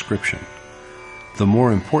memorizing the prescription. The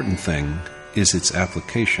more important thing is its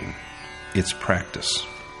application, its practice.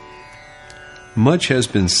 Much has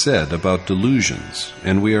been said about delusions,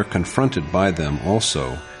 and we are confronted by them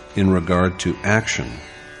also in regard to action.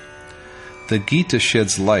 The Gita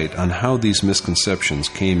sheds light on how these misconceptions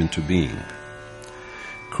came into being.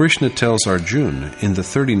 Krishna tells Arjuna in the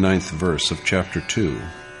 39th verse of chapter 2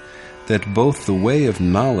 that both the way of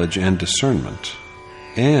knowledge and discernment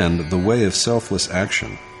and the way of selfless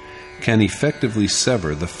action can effectively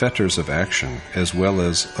sever the fetters of action as well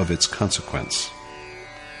as of its consequence.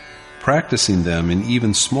 Practicing them in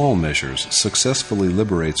even small measures successfully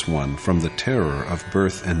liberates one from the terror of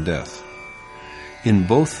birth and death. In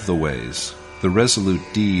both the ways, the resolute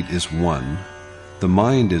deed is one, the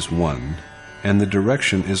mind is one, and the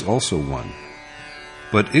direction is also one.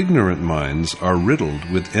 But ignorant minds are riddled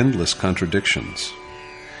with endless contradictions.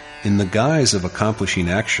 In the guise of accomplishing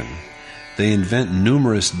action, They invent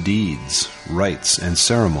numerous deeds, rites, and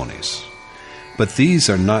ceremonies. But these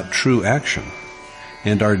are not true action,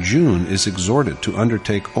 and Arjuna is exhorted to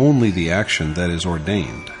undertake only the action that is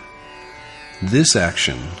ordained. This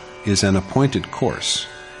action is an appointed course,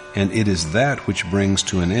 and it is that which brings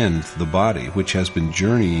to an end the body which has been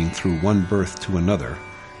journeying through one birth to another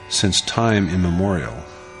since time immemorial.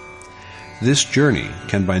 This journey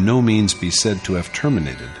can by no means be said to have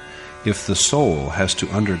terminated if the soul has to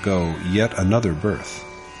undergo yet another birth.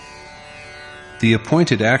 The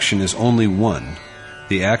appointed action is only one,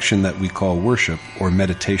 the action that we call worship or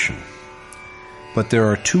meditation. But there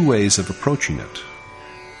are two ways of approaching it,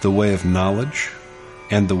 the way of knowledge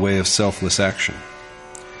and the way of selfless action.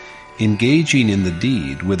 Engaging in the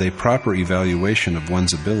deed with a proper evaluation of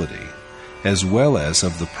one's ability, as well as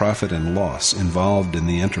of the profit and loss involved in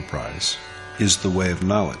the enterprise, is the way of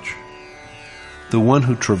knowledge. The one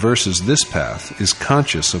who traverses this path is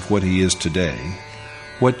conscious of what he is today,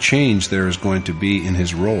 what change there is going to be in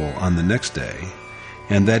his role on the next day,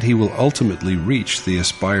 and that he will ultimately reach the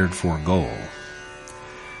aspired-for goal.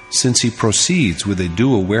 Since he proceeds with a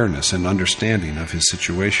due awareness and understanding of his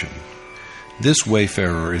situation, this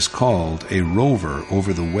wayfarer is called a rover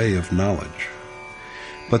over the way of knowledge.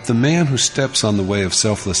 But the man who steps on the way of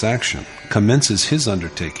selfless action commences his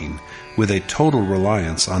undertaking with a total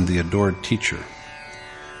reliance on the adored teacher.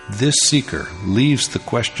 This seeker leaves the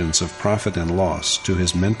questions of profit and loss to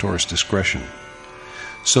his mentor's discretion.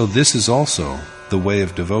 So this is also the way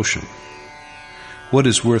of devotion. What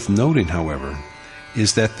is worth noting, however,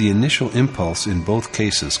 is that the initial impulse in both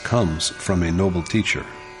cases comes from a noble teacher.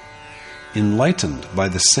 Enlightened by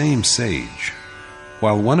the same sage,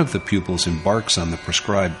 while one of the pupils embarks on the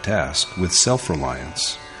prescribed task with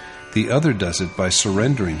self-reliance, the other does it by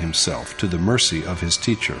surrendering himself to the mercy of his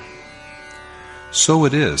teacher. So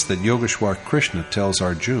it is that Yogeshwar Krishna tells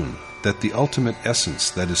Arjuna that the ultimate essence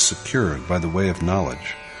that is secured by the way of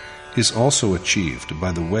knowledge is also achieved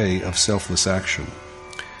by the way of selfless action.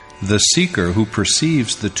 The seeker who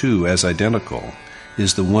perceives the two as identical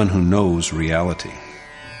is the one who knows reality.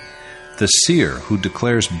 The seer who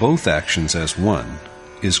declares both actions as one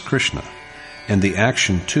is Krishna, and the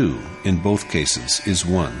action too, in both cases, is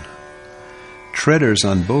one. Treaders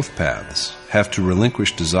on both paths have to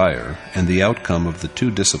relinquish desire, and the outcome of the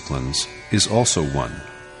two disciplines is also one.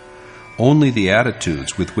 Only the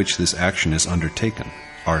attitudes with which this action is undertaken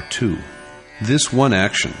are two. This one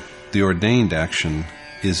action, the ordained action,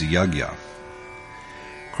 is yajna.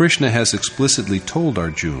 Krishna has explicitly told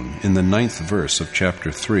Arjuna in the 9th verse of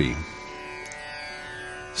chapter 3,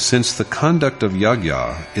 "Since the conduct of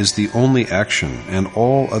yajna is the only action and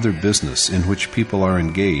all other business in which people are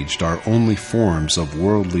engaged are only forms of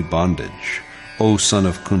worldly bondage, O son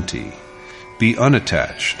of Kunti, be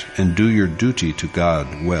unattached and do your duty to God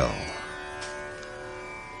well."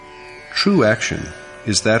 True action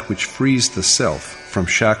is that which frees the self from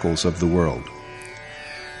shackles of the world.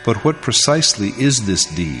 But what precisely is this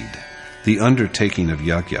deed, the undertaking of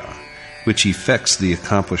yajna, which effects the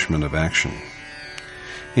accomplishment of action?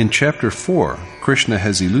 In chapter 4, Krishna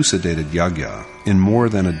has elucidated yajna in more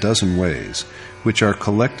than a dozen ways, which are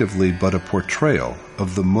collectively but a portrayal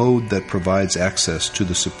of the mode that provides access to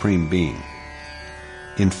the Supreme Being.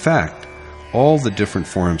 In fact, all the different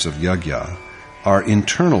forms of yajna are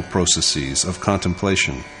internal processes of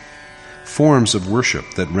contemplation, forms of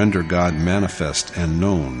worship that render God manifest and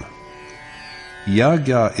known.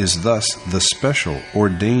 Yajna is thus the special,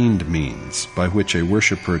 ordained means by which a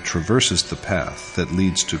worshipper traverses the path that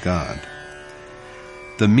leads to God.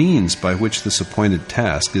 The means by which this appointed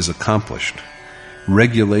task is accomplished,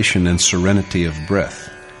 regulation and serenity of breath,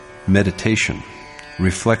 meditation,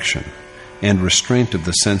 reflection, and restraint of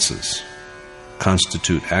the senses,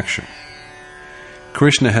 constitute action.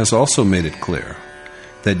 Krishna has also made it clear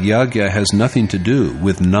that yajna has nothing to do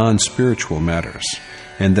with non-spiritual matters,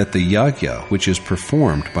 and that the yajna which is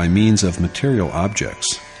performed by means of material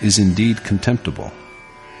objects is indeed contemptible.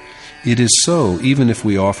 It is so even if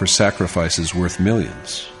we offer sacrifices worth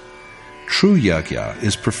millions. True yajna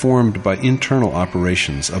is performed by internal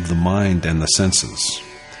operations of the mind and the senses.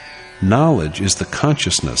 Knowledge is the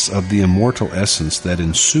consciousness of the immortal essence that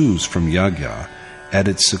ensues from yajna at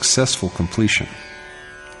its successful completion.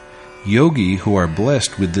 Yogi who are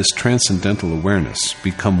blessed with this transcendental awareness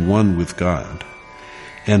become one with God.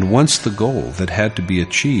 And once the goal that had to be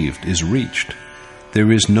achieved is reached,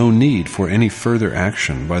 there is no need for any further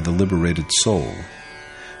action by the liberated soul,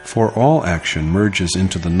 for all action merges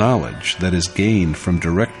into the knowledge that is gained from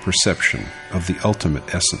direct perception of the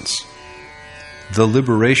ultimate essence. The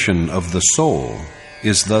liberation of the soul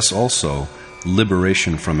is thus also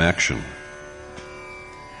liberation from action.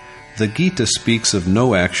 the Gita speaks of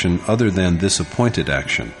no action other than this appointed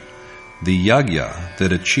action, the yagya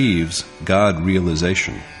that achieves God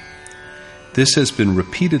realization. This has been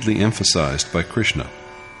repeatedly emphasized by Krishna.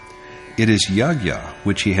 It is yagya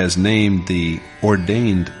which he has named the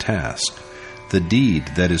ordained task, the deed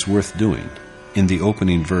that is worth doing, in the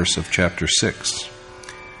opening verse of chapter 6.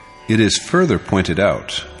 It is further pointed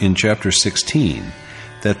out in chapter 16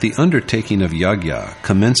 that the undertaking of yagya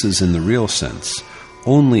commences in the real sense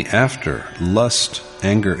only after lust,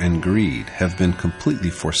 anger, and greed have been completely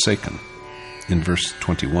forsaken, in verse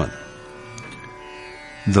 21.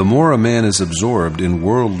 The more a man is absorbed in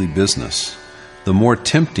worldly business, the more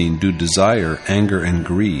tempting do desire, anger, and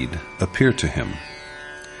greed appear to him.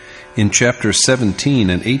 In chapters 17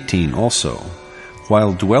 and 18 also,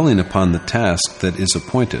 while dwelling upon the task that is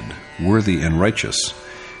appointed, worthy and righteous,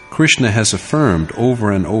 Krishna has affirmed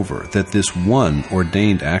over and over that this one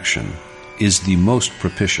ordained action is the most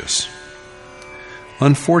propitious.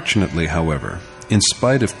 Unfortunately, however, in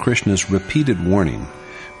spite of Krishna's repeated warning,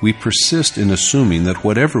 we persist in assuming that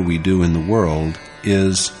whatever we do in the world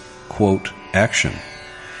is, quote, action,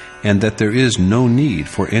 and that there is no need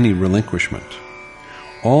for any relinquishment.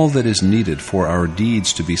 All that is needed for our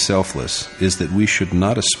deeds to be selfless is that we should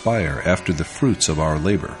not aspire after the fruits of our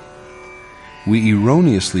labor. We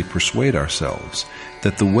erroneously persuade ourselves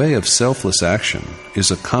that the way of selfless action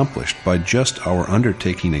is accomplished by just our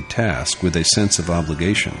undertaking a task with a sense of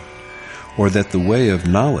obligation, or that the way of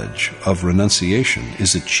knowledge, of renunciation,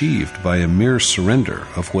 is achieved by a mere surrender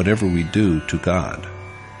of whatever we do to God.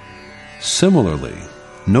 Similarly,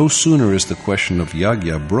 no sooner is the question of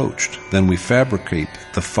yagya broached than we fabricate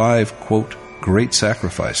the 5, quote, great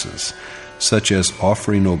sacrifices, such as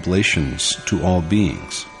offering oblations to all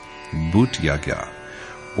beings, bhut yagya,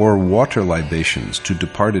 or water libations to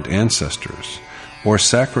departed ancestors, or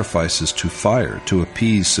sacrifices to fire to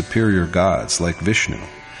appease superior gods like Vishnu,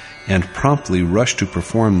 and promptly rush to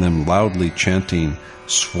perform them loudly chanting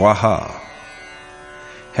Swaha.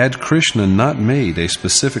 Had Krishna not made a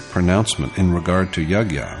specific pronouncement in regard to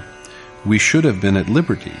yagya, we should have been at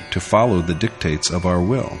liberty to follow the dictates of our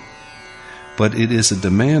will. But it is a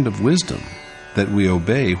demand of wisdom that we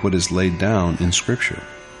obey what is laid down in Scripture.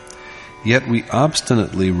 Yet we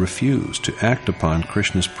obstinately refuse to act upon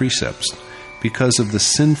Krishna's precepts because of the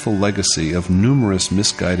sinful legacy of numerous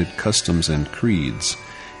misguided customs and creeds,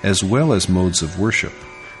 as well as modes of worship,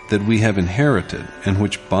 that we have inherited and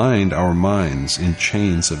which bind our minds in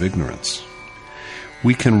chains of ignorance.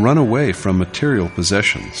 We can run away from material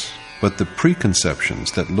possessions, but the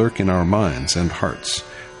preconceptions that lurk in our minds and hearts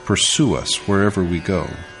pursue us wherever we go.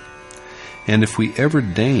 And if we ever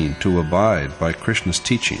deign to abide by Krishna's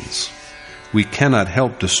teachings, we cannot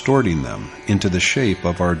help distorting them into the shape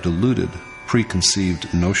of our deluded,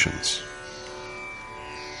 preconceived notions.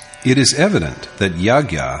 It is evident that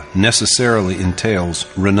yagya necessarily entails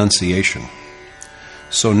renunciation.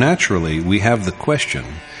 So naturally, we have the question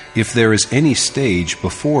if there is any stage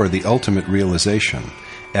before the ultimate realization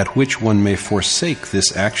at which one may forsake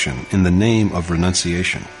this action in the name of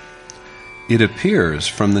renunciation. It appears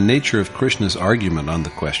from the nature of Krishna's argument on the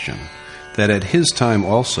question that at his time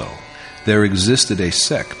also there existed a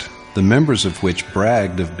sect, the members of which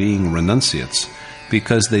bragged of being renunciates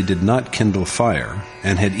because they did not kindle fire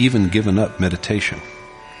and had even given up meditation.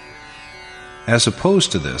 As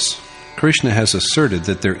opposed to this, Krishna has asserted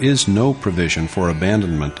that there is no provision for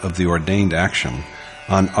abandonment of the ordained action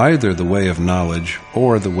on either the way of knowledge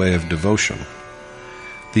or the way of devotion.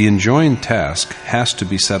 The enjoined task has to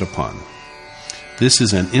be set upon. This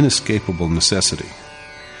is an inescapable necessity.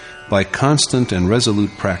 By constant and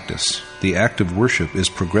resolute practice, the act of worship is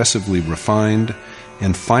progressively refined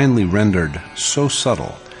and finally rendered so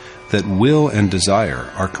subtle that will and desire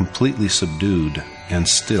are completely subdued and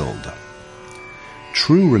stilled.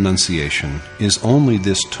 True renunciation is only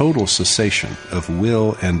this total cessation of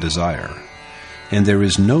will and desire, and there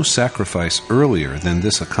is no sacrifice earlier than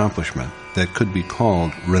this accomplishment that could be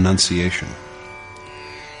called renunciation.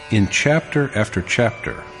 In chapter after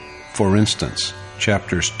chapter, for instance,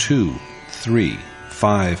 chapters 2, 3,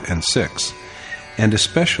 5, and 6, and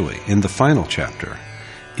especially in the final chapter,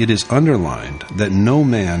 it is underlined that no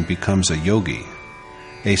man becomes a yogi,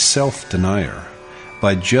 a self-denier,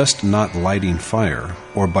 by just not lighting fire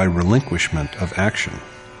or by relinquishment of action.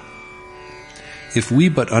 If we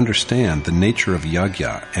but understand the nature of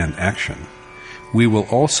yagya and action, we will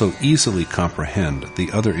also easily comprehend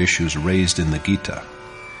the other issues raised in the Gita,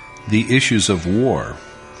 the issues of war,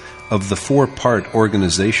 of the 4-part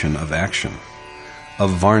organization of action,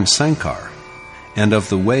 of Varnsankar, and of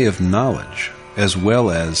the way of knowledge, as well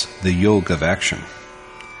as the yoga of action.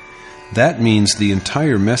 That means the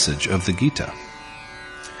entire message of the Gita.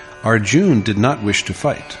 Arjuna did not wish to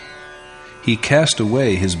fight. He cast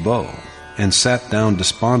away his bow and sat down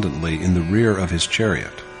despondently in the rear of his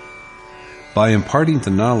chariot. By imparting the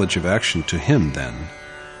knowledge of action to him, then,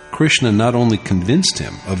 Krishna not only convinced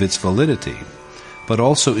him of its validity, but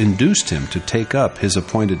also induced him to take up his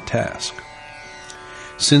appointed task.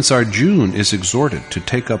 Since Arjuna is exhorted to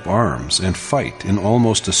take up arms and fight in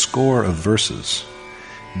almost a score of verses,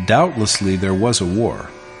 doubtlessly there was a war,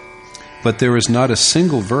 but there is not a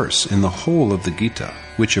single verse in the whole of the Gita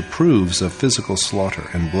which approves of physical slaughter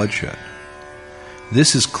and bloodshed.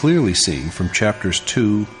 This is clearly seen from chapters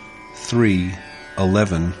 2, 3,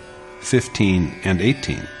 11, 15, and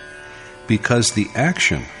 18, because the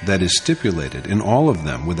action that is stipulated in all of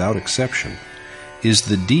them without exception is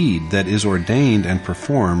the deed that is ordained and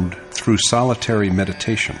performed through solitary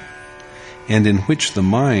meditation, and in which the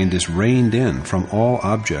mind is reined in from all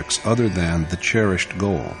objects other than the cherished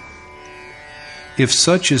goal. If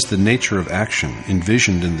such is the nature of action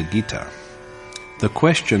envisioned in the Gita, the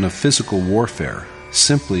question of physical warfare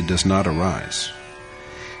simply does not arise.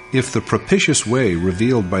 If the propitious way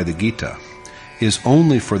revealed by the Gita is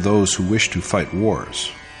only for those who wish to fight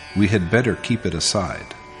wars, we had better keep it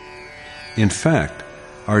aside. In fact,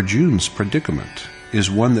 Arjuna's predicament is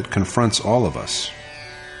one that confronts all of us.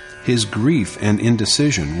 His grief and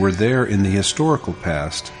indecision were there in the historical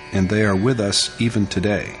past, and they are with us even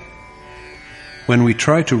today. When we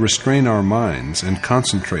try to restrain our minds and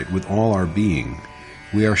concentrate with all our being,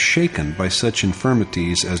 we are shaken by such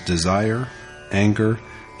infirmities as desire, anger,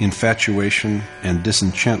 infatuation, and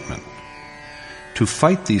disenchantment. To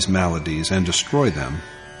fight these maladies and destroy them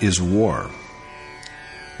is war.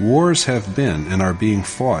 Wars have been and are being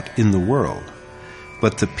fought in the world,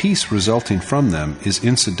 but the peace resulting from them is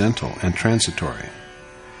incidental and transitory.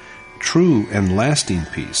 True and lasting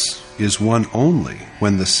peace is won only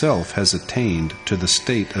when the self has attained to the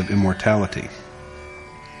state of immortality.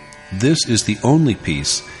 This is the only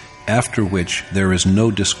peace after which there is no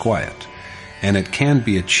disquiet, and it can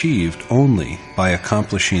be achieved only by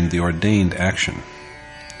accomplishing the ordained action.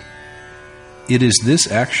 It is this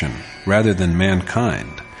action, rather than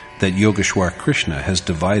mankind, that Yogeshwar Krishna has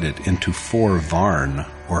divided into 4 varn,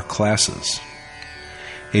 or classes.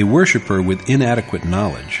 A worshipper with inadequate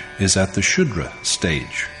knowledge is at the Shudra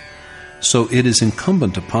stage, so it is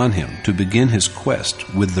incumbent upon him to begin his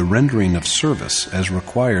quest with the rendering of service as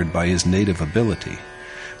required by his native ability,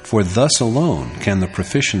 for thus alone can the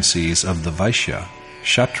proficiencies of the Vaishya,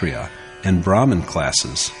 Kshatriya, and Brahmin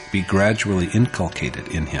classes be gradually inculcated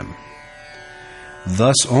in him.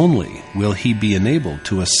 Thus only will he be enabled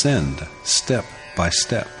to ascend step by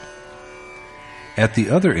step. At the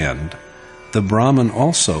other end, the Brahmin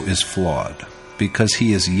also is flawed, because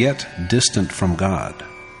he is yet distant from God.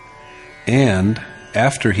 And,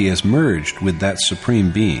 after he has merged with that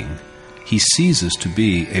Supreme Being, he ceases to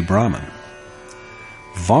be a Brahmin.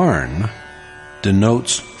 Varn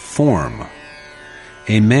denotes form.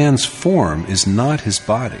 A man's form is not his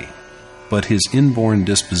body, but his inborn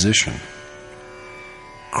disposition.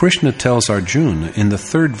 Krishna tells Arjuna in the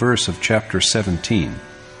 3rd verse of chapter 17,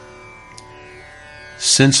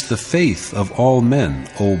 "Since the faith of all men,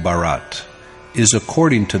 O Bharat, is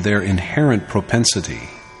according to their inherent propensity,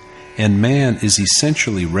 and man is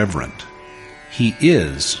essentially reverent, he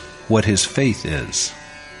is what his faith is."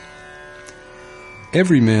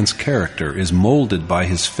 Every man's character is molded by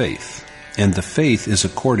his faith, and the faith is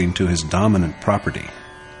according to his dominant property.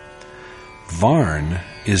 Varn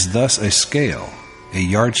is thus a scale, a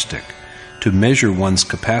yardstick, to measure one's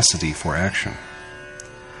capacity for action.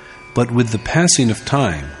 But with the passing of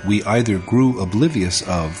time, we either grew oblivious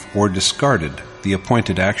of or discarded the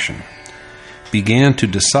appointed action, began to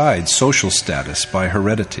decide social status by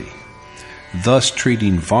heredity, thus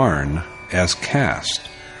treating Varn as caste,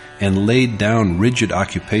 and laid down rigid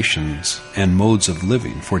occupations and modes of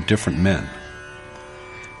living for different men.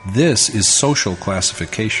 This is social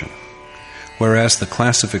classification, whereas the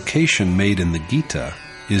classification made in the Gita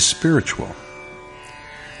is spiritual.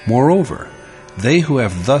 Moreover, they who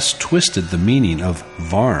have thus twisted the meaning of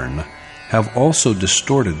Varn have also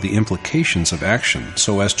distorted the implications of action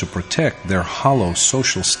so as to protect their hollow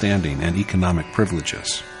social standing and economic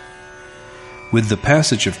privileges. With the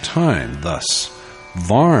passage of time, thus,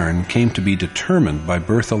 Varn came to be determined by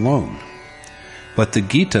birth alone, but the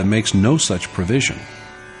Gita makes no such provision.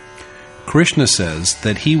 Krishna says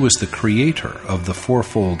that he was the creator of the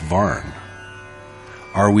 4-fold Varn.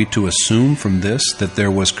 Are we to assume from this that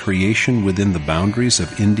there was creation within the boundaries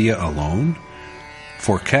of India alone?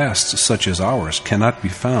 For castes such as ours cannot be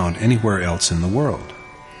found anywhere else in the world.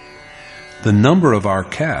 The number of our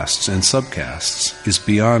castes and subcastes is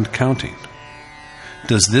beyond counting.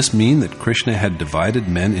 Does this mean that Krishna had divided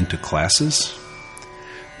men into classes?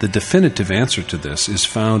 The definitive answer to this is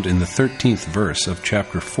found in the 13th verse of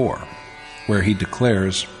chapter 4, where he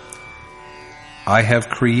declares, I have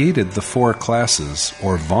created the 4 classes,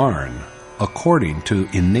 or varn, according to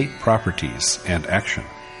innate properties and action.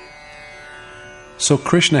 So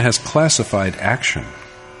Krishna has classified action,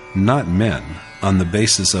 not men, on the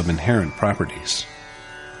basis of inherent properties.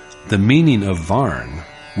 The meaning of varn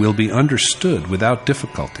will be understood without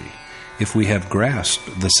difficulty if we have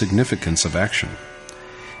grasped the significance of action,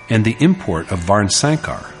 and the import of varn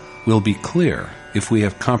sankar will be clear if we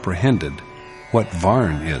have comprehended what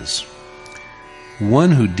varn is.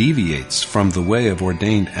 One who deviates from the way of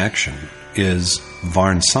ordained action is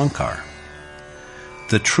varn sankar.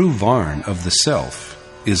 The true varn of the self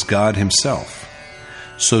is God himself.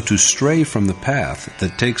 So to stray from the path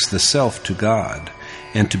that takes the self to God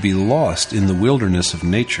and to be lost in the wilderness of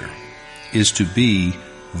nature is to be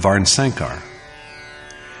varn sankar.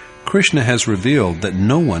 Krishna has revealed that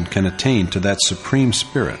no one can attain to that supreme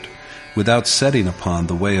spirit without setting upon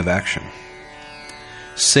the way of action.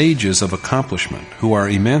 Sages of accomplishment who are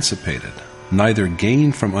emancipated neither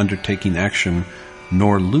gain from undertaking action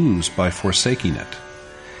nor lose by forsaking it,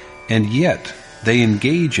 and yet they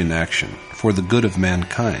engage in action for the good of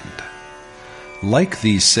mankind. Like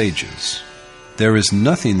these sages, there is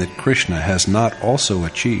nothing that Krishna has not also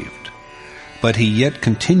achieved, but he yet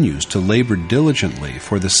continues to labor diligently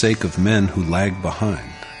for the sake of men who lag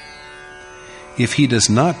behind. If he does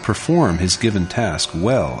not perform his given task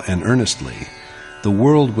well and earnestly, the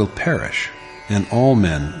world will perish, and all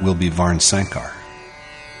men will be varn sankar.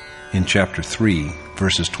 In chapter 3,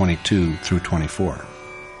 verses 22 through 24.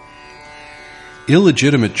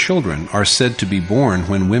 Illegitimate children are said to be born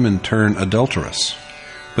when women turn adulterous,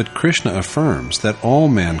 but Krishna affirms that all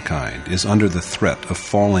mankind is under the threat of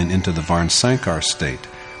falling into the varn sankar state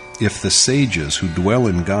if the sages who dwell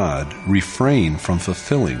in God refrain from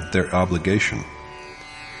fulfilling their obligation.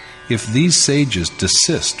 If these sages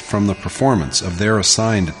desist from the performance of their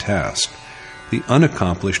assigned task, the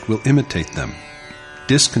unaccomplished will imitate them,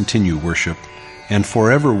 discontinue worship, and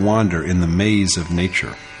forever wander in the maze of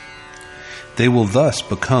nature. They will thus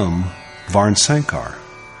become varn sankar,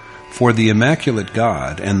 for the immaculate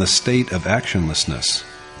God and the state of actionlessness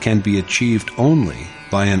can be achieved only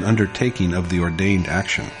by an undertaking of the ordained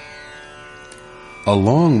action.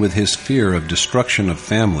 Along with his fear of destruction of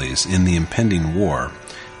families in the impending war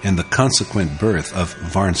and the consequent birth of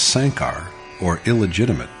varn sankar, or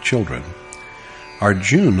illegitimate children,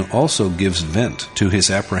 Arjuna also gives vent to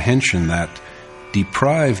his apprehension that,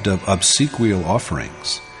 deprived of obsequial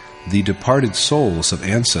offerings, the departed souls of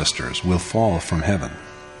ancestors will fall from heaven.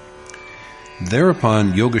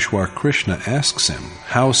 Thereupon Yogeshwar Krishna asks him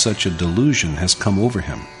how such a delusion has come over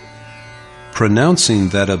him. Pronouncing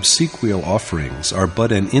that obsequial offerings are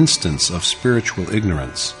but an instance of spiritual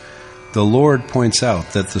ignorance, the Lord points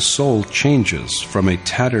out that the soul changes from a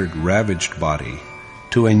tattered, ravaged body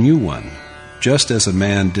to a new one, just as a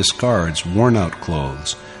man discards worn-out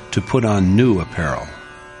clothes to put on new apparel.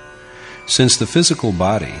 Since the physical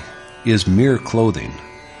body is mere clothing,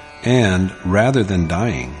 and rather than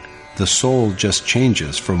dying, the soul just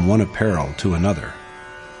changes from one apparel to another,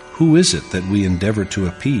 who is it that we endeavor to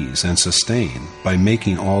appease and sustain by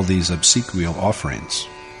making all these obsequial offerings?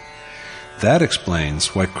 That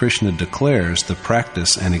explains why Krishna declares the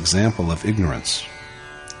practice an example of ignorance.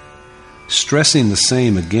 Stressing the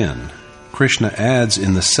same again, Krishna adds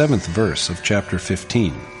in the 7th verse of chapter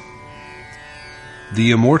 15,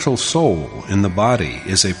 "The immortal soul in the body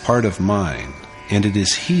is a part of mind, and it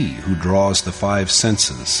is he who draws the 5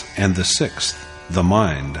 senses and the 6th, the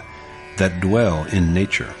mind, that dwell in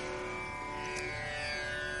nature."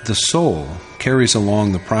 The soul carries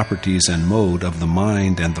along the properties and mode of the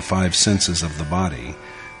mind and the 5 senses of the body,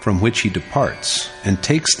 from which he departs and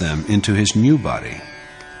takes them into his new body.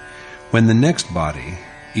 When the next body,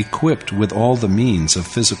 equipped with all the means of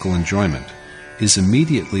physical enjoyment, is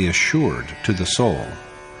immediately assured to the soul,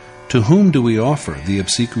 to whom do we offer the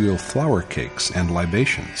obsequial flower cakes and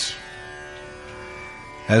libations?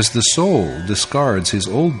 As the soul discards his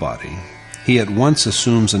old body, he at once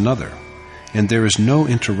assumes another, and there is no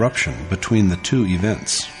interruption between the 2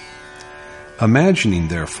 events. Imagining,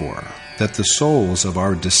 therefore, that the souls of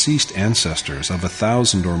our deceased ancestors of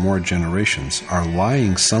 1,000 or more generations are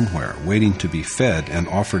lying somewhere waiting to be fed and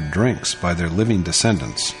offered drinks by their living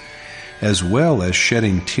descendants, as well as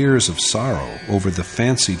shedding tears of sorrow over the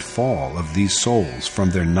fancied fall of these souls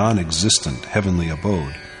from their non-existent heavenly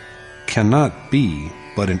abode, cannot be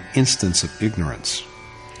but an instance of ignorance.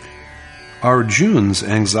 Arjuna's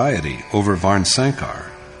anxiety over Varnsankar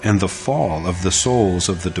and the fall of the souls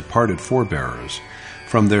of the departed forebearers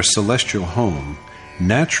from their celestial home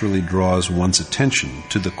naturally draws one's attention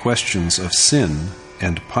to the questions of sin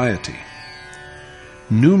and piety.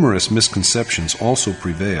 Numerous misconceptions also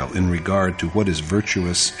prevail in regard to what is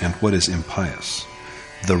virtuous and what is impious,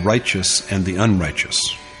 the righteous and the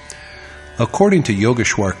unrighteous. According to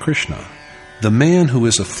Yogeshwar Krishna, the man who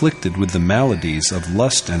is afflicted with the maladies of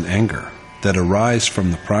lust and anger that arise from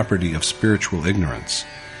the property of spiritual ignorance,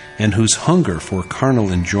 and whose hunger for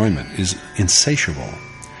carnal enjoyment is insatiable,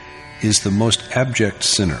 is the most abject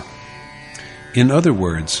sinner. In other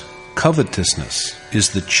words, covetousness is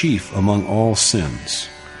the chief among all sins.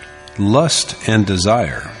 Lust and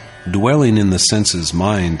desire, dwelling in the senses,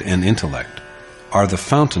 mind, and intellect, are the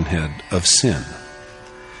fountainhead of sin.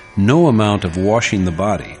 No amount of washing the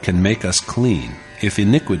body can make us clean if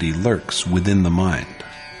iniquity lurks within the mind.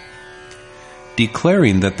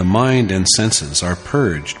 Declaring that the mind and senses are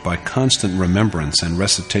purged by constant remembrance and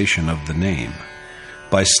recitation of the name,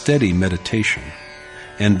 by steady meditation,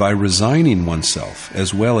 and by resigning oneself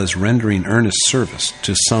as well as rendering earnest service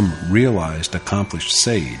to some realized accomplished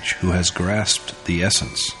sage who has grasped the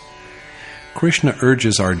essence, Krishna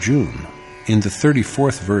urges Arjuna in the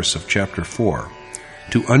 34th verse of chapter 4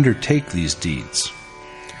 to undertake these deeds.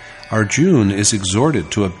 Arjuna is exhorted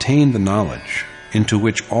to obtain the knowledge into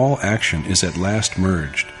which all action is at last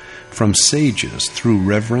merged from sages through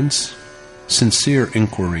reverence, sincere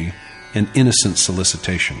inquiry, and innocent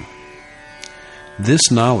solicitation.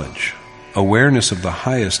 This knowledge, awareness of the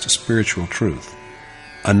highest spiritual truth,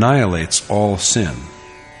 annihilates all sin.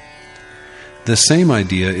 The same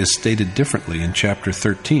idea is stated differently in chapter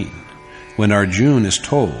 13, when Arjuna is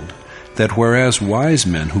told that whereas wise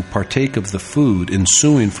men who partake of the food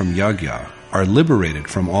ensuing from yajna are liberated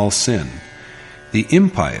from all sin, the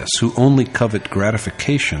impious who only covet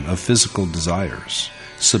gratification of physical desires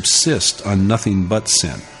subsist on nothing but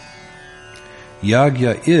sin.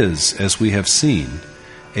 Yajna is, as we have seen,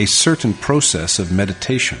 a certain process of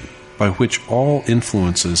meditation by which all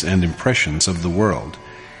influences and impressions of the world,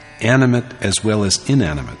 animate as well as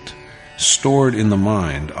inanimate, stored in the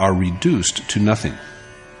mind, are reduced to nothing.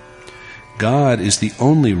 God is the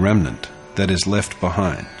only remnant that is left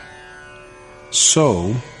behind.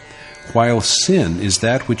 So, while sin is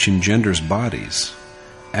that which engenders bodies,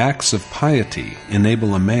 acts of piety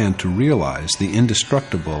enable a man to realize the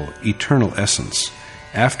indestructible, eternal essence,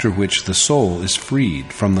 after which the soul is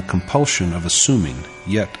freed from the compulsion of assuming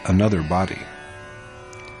yet another body.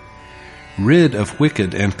 Rid of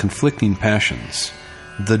wicked and conflicting passions,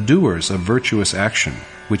 the doers of virtuous action,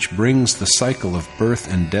 which brings the cycle of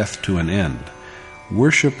birth and death to an end,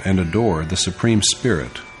 worship and adore the Supreme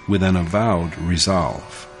Spirit with an avowed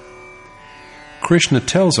resolve. Krishna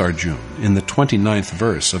tells Arjuna in the 29th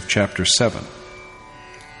verse of chapter 7,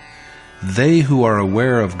 "They who are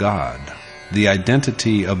aware of God, the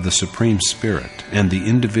identity of the Supreme Spirit and the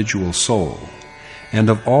individual soul, and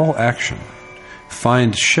of all action,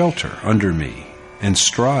 find shelter under me and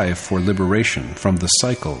strive for liberation from the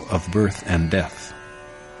cycle of birth and death."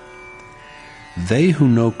 They who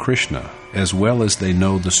know Krishna as well as they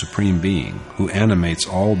know the Supreme Being who animates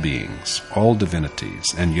all beings, all divinities,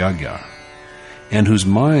 and yajna, and whose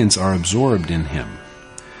minds are absorbed in Him,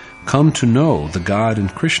 come to know the God in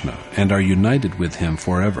Krishna and are united with Him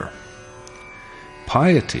forever.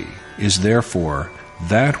 Piety is therefore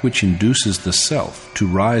that which induces the self to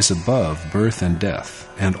rise above birth and death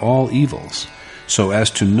and all evils, so as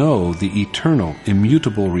to know the eternal,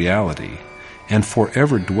 immutable reality and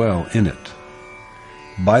forever dwell in it.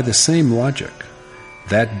 By the same logic,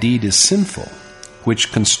 that deed is sinful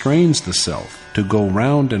which constrains the self to go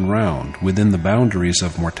round and round within the boundaries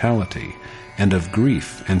of mortality and of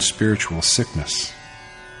grief and spiritual sickness.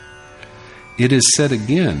 It is said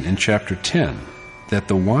again in chapter 10 that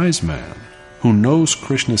the wise man who knows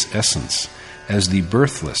Krishna's essence as the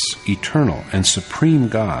birthless, eternal, and supreme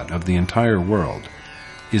God of the entire world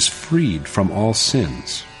is freed from all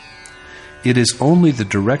sins. It is only the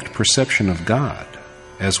direct perception of God,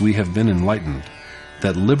 as we have been enlightened,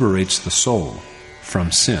 that liberates the soul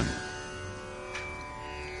from sin.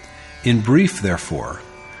 In brief, therefore,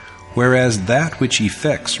 whereas that which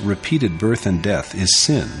effects repeated birth and death is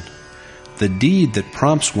sin, the deed that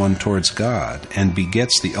prompts one towards God and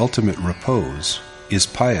begets the ultimate repose is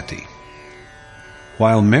piety.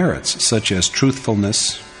 While merits such as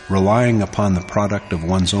truthfulness, relying upon the product of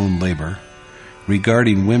one's own labor,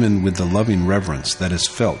 regarding women with the loving reverence that is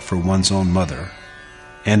felt for one's own mother,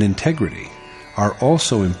 and integrity are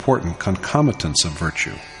also important concomitants of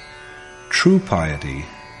virtue, true piety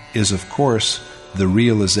is, of course, the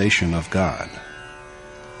realization of God.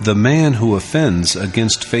 The man who offends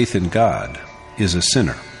against faith in God is a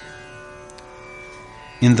sinner.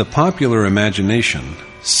 In the popular imagination,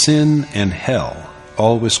 sin and hell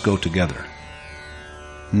always go together.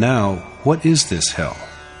 Now, what is this hell?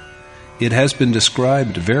 It has been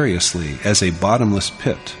described variously as a bottomless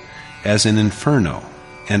pit, as an inferno,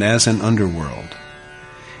 and as an underworld.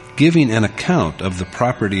 Giving an account of the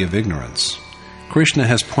property of ignorance, Krishna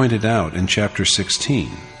has pointed out in chapter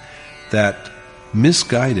 16 that,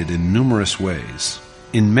 misguided in numerous ways,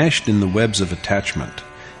 enmeshed in the webs of attachment,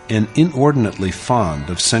 and inordinately fond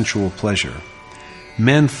of sensual pleasure,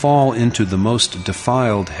 men fall into the most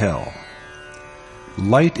defiled hell.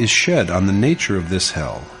 Light is shed on the nature of this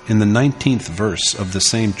hell in the 19th verse of the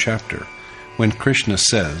same chapter, when Krishna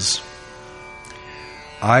says,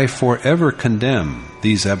 "I forever condemn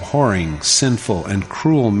these abhorring, sinful, and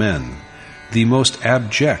cruel men, the most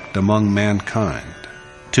abject among mankind,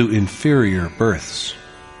 to inferior births."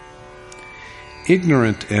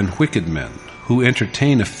 Ignorant and wicked men who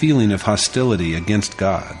entertain a feeling of hostility against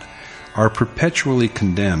God are perpetually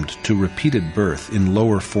condemned to repeated birth in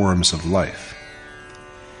lower forms of life.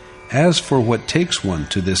 As for what takes one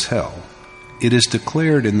to this hell, it is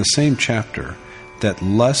declared in the same chapter that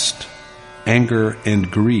lust, anger, and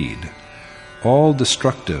greed, all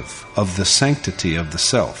destructive of the sanctity of the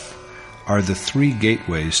self, are the three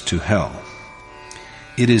gateways to hell.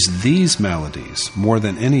 It is these maladies, more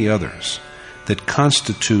than any others, that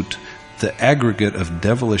constitute the aggregate of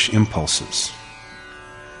devilish impulses.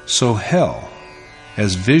 So hell,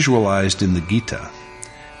 as visualized in the Gita,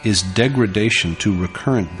 is degradation to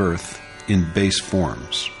recurrent birth in base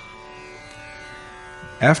forms.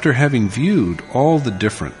 After having viewed all the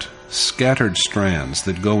different, scattered strands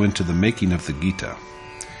that go into the making of the Gita,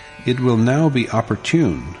 it will now be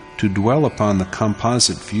opportune to dwell upon the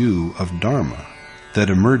composite view of Dharma that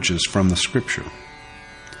emerges from the Scripture.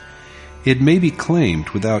 It may be claimed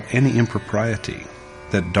without any impropriety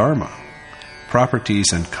that Dharma,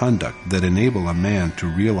 properties and conduct that enable a man to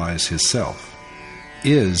realize his self,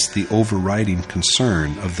 is the overriding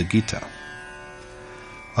concern of the Gita.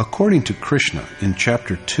 According to Krishna in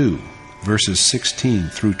chapter 2, verses 16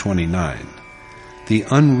 through 29, the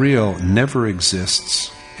unreal never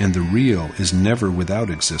exists and the real is never without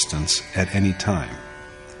existence at any time.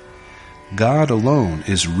 God alone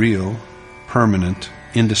is real, permanent,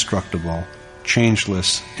 indestructible,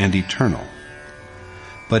 changeless, and eternal.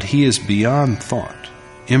 But he is beyond thought,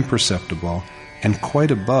 imperceptible, and quite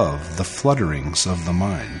above the flutterings of the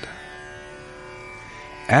mind.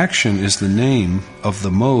 Action is the name of the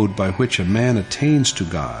mode by which a man attains to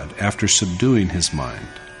God after subduing his mind.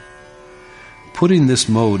 Putting this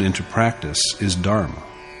mode into practice is dharma,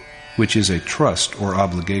 which is a trust or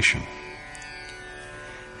obligation.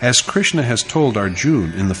 As Krishna has told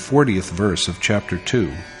Arjuna in the 40th verse of chapter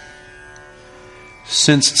 2,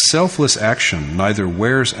 "Since selfless action neither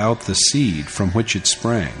wears out the seed from which it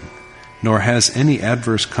sprang, nor has any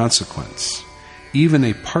adverse consequence, even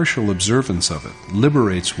a partial observance of it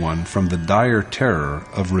liberates one from the dire terror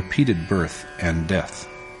of repeated birth and death."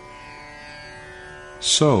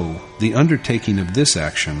 So, the undertaking of this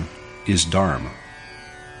action is dharma.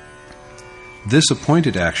 This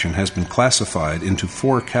appointed action has been classified into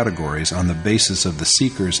 4 categories on the basis of the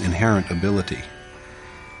seeker's inherent ability.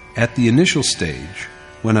 At the initial stage,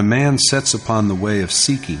 when a man sets upon the way of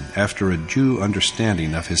seeking after a due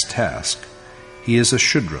understanding of his task, he is a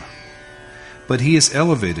Shudra. But he is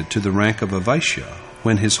elevated to the rank of a Vaishya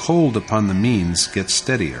when his hold upon the means gets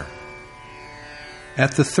steadier.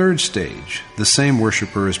 At the 3rd stage, the same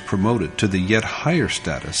worshipper is promoted to the yet higher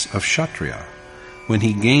status of Kshatriya, when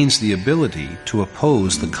he gains the ability to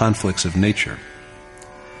oppose the conflicts of nature.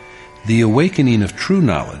 The awakening of true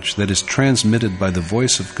knowledge that is transmitted by the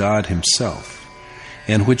voice of God himself,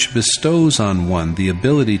 and which bestows on one the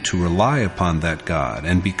ability to rely upon that God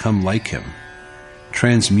and become like him,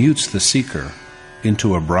 transmutes the seeker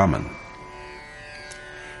into a Brahman.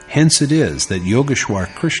 Hence it is that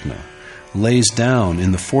Yogeshwar Krishna lays down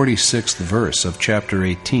in the 46th verse of chapter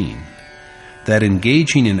 18 that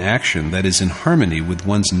engaging in action that is in harmony with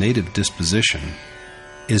one's native disposition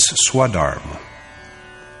is swadharma.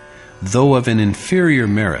 Though of an inferior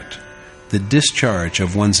merit, the discharge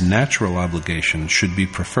of one's natural obligation should be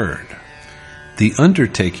preferred. The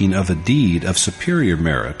undertaking of a deed of superior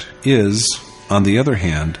merit is, on the other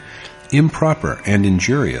hand, improper and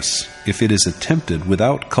injurious if it is attempted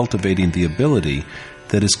without cultivating the ability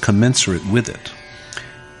that is commensurate with it.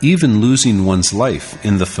 Even losing one's life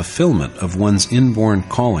in the fulfillment of one's inborn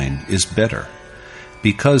calling is better,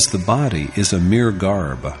 because the body is a mere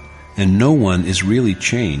garb, and no one is really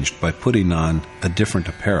changed by putting on a different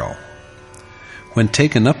apparel. When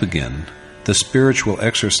taken up again, the spiritual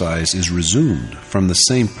exercise is resumed from the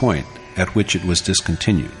same point at which it was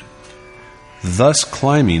discontinued. Thus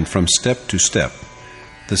climbing from step to step,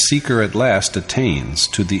 the seeker at last attains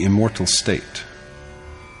to the immortal state.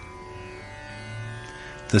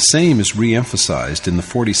 The same is re-emphasized in the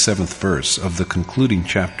 47th verse of the concluding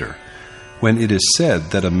chapter, when it is said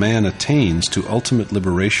that a man attains to ultimate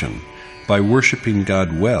liberation by worshiping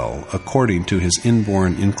God well according to his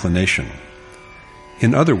inborn inclination.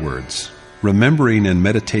 In other words, remembering and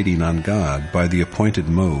meditating on God by the appointed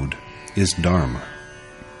mode is dharma.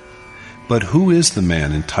 But who is the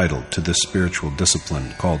man entitled to this spiritual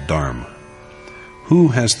discipline called dharma? Who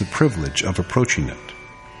has the privilege of approaching it?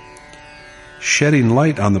 Shedding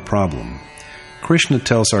light on the problem, Krishna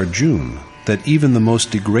tells Arjuna that even the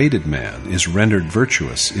most degraded man is rendered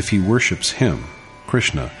virtuous if he worships him,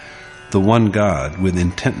 Krishna, the one God, with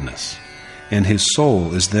intentness, and his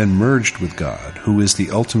soul is then merged with God, who is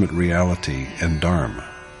the ultimate reality and dharma.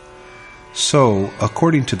 So,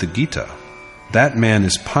 according to the Gita, that man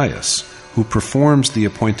is pious who performs the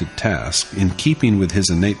appointed task in keeping with his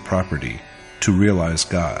innate property to realize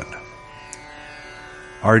God.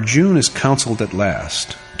 Arjuna is counseled at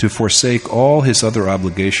last to forsake all his other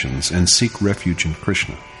obligations and seek refuge in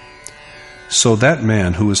Krishna. So that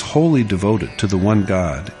man who is wholly devoted to the one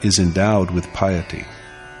God is endowed with piety.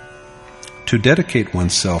 To dedicate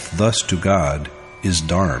oneself thus to God is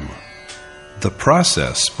dharma. The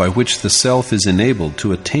process by which the self is enabled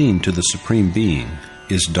to attain to the Supreme Being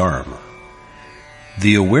is dharma.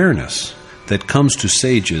 The awareness that comes to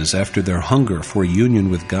sages after their hunger for union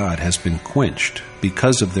with God has been quenched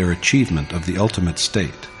because of their achievement of the ultimate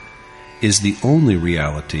state is the only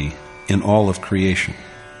reality in all of creation.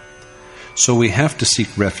 So we have to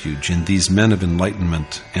seek refuge in these men of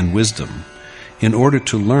enlightenment and wisdom in order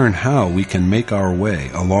to learn how we can make our way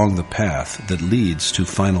along the path that leads to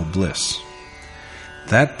final bliss.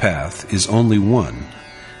 That path is only one,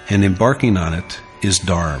 and embarking on it is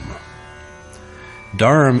dharma.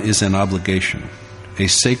 Dharma is an obligation, a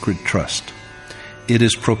sacred trust. It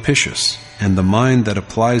is propitious, and the mind that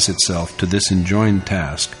applies itself to this enjoined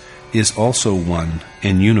task is also one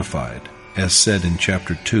and unified, as said in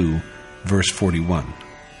chapter 2, verse 41.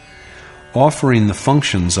 Offering the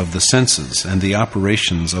functions of the senses and the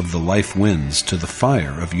operations of the life winds to the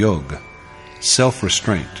fire of yoga,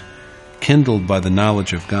 self-restraint, kindled by the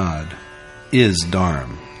knowledge of God, is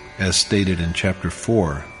dharma, as stated in chapter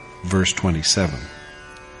 4, verse 27.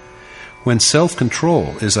 When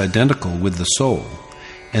self-control is identical with the soul,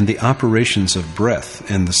 and the operations of breath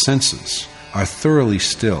and the senses are thoroughly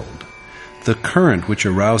stilled, the current which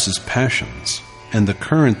arouses passions and the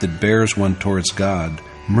current that bears one towards God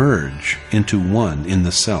merge into one in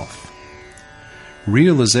the self.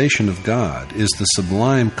 Realization of God is the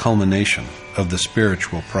sublime culmination of the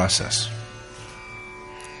spiritual process.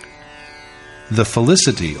 The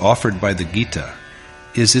felicity offered by the Gita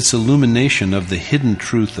is its illumination of the hidden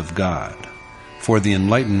truth of God for the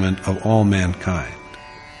enlightenment of all mankind.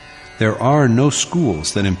 There are no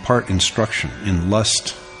schools that impart instruction in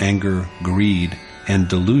lust, anger, greed, and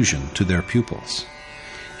delusion to their pupils.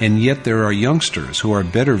 And yet there are youngsters who are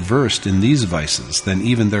better versed in these vices than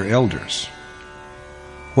even their elders.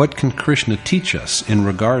 What can Krishna teach us in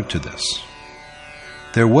regard to this?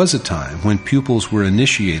 There was a time when pupils were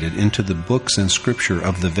initiated into the books and scripture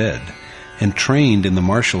of the Ved and trained in the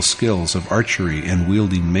martial skills of archery and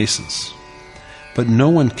wielding maces. But no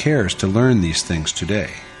one cares to learn these things today,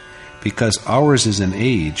 because ours is an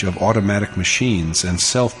age of automatic machines and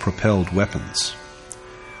self-propelled weapons.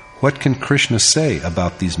 What can Krishna say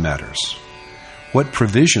about these matters? What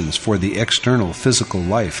provisions for the external physical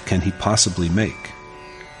life can he possibly make?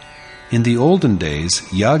 In the olden days,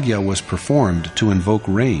 yagya was performed to invoke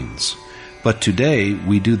rains, but today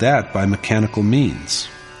we do that by mechanical means.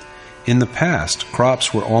 In the past,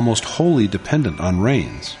 crops were almost wholly dependent on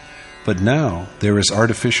rains, but now there is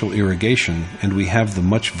artificial irrigation and we have the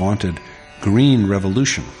much vaunted green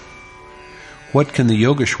revolution. What can the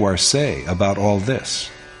Yogeshwar say about all this?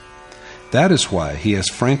 That is why he has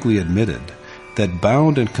frankly admitted that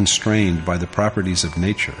bound and constrained by the properties of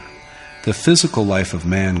nature, the physical life of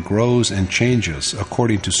man grows and changes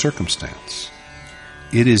according to circumstance.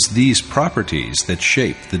 It is these properties that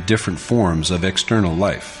shape the different forms of external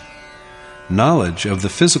life. Knowledge of the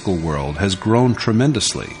physical world has grown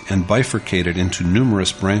tremendously and bifurcated into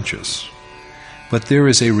numerous branches. But there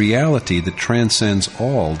is a reality that transcends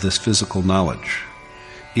all this physical knowledge.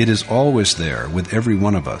 It is always there with every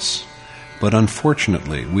one of us, but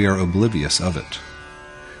unfortunately we are oblivious of it.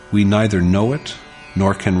 We neither know it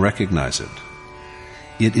nor can recognize it.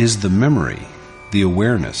 It is the memory, the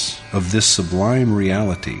awareness of this sublime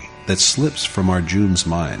reality that slips from Arjuna's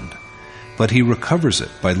mind, but he recovers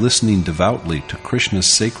it by listening devoutly to Krishna's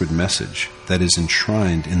sacred message that is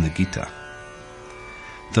enshrined in the Gita.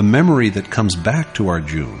 The memory that comes back to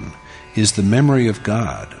Arjuna is the memory of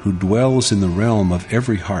God who dwells in the realm of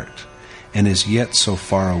every heart and is yet so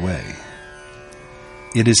far away.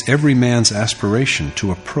 It is every man's aspiration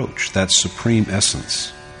to approach that supreme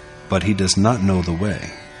essence, but he does not know the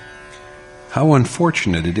way. How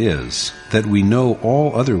unfortunate it is that we know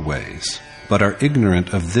all other ways, but are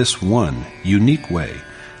ignorant of this one unique way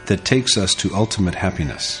that takes us to ultimate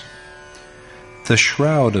happiness. The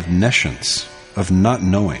shroud of nescience, of not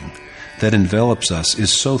knowing, that envelops us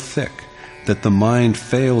is so thick that the mind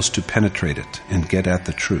fails to penetrate it and get at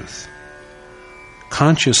the truth.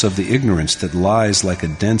 Conscious of the ignorance that lies like a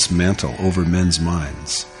dense mantle over men's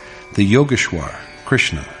minds, the Yogeshwar,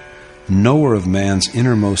 Krishna, knower of man's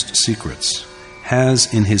innermost secrets,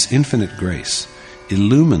 has in his infinite grace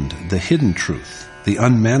illumined the hidden truth, the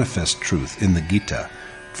unmanifest truth in the Gita,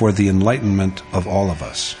 for the enlightenment of all of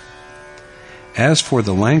us. As for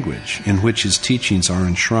the language in which his teachings are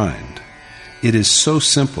enshrined, it is so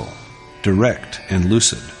simple, direct, and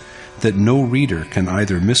lucid that no reader can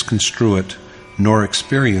either misconstrue it nor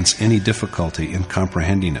experience any difficulty in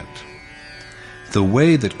comprehending it. The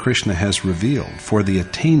way that Krishna has revealed for the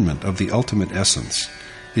attainment of the ultimate essence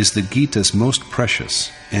is the Gita's most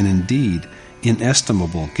precious and indeed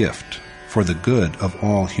inestimable gift for the good of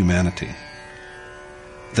all humanity.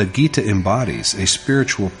 The Gita embodies a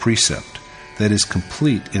spiritual precept that is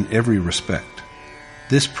complete in every respect.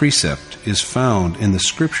 This precept is found in the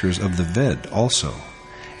scriptures of the Ved also,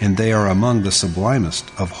 and they are among the sublimest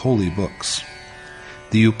of holy books.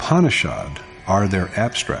 The Upanishad are their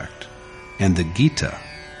abstract, and the Gita,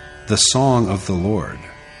 the song of the Lord,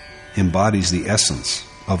 embodies the essence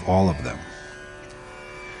of all of them.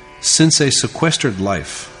 Since a sequestered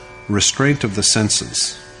life, restraint of the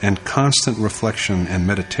senses, and constant reflection and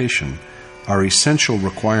meditation are essential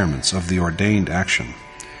requirements of the ordained action,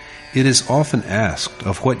 it is often asked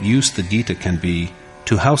of what use the Gita can be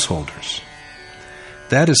to householders.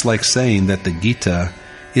 That is like saying that the Gita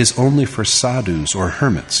is only for sadhus or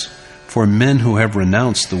hermits, for men who have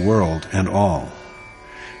renounced the world and all.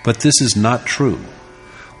 But this is not true.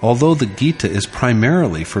 Although the Gita is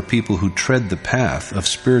primarily for people who tread the path of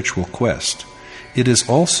spiritual quest, it is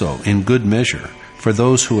also, in good measure, for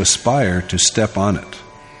those who aspire to step on it.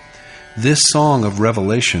 This song of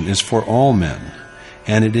revelation is for all men,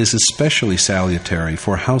 and it is especially salutary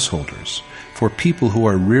for householders, for people who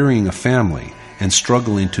are rearing a family and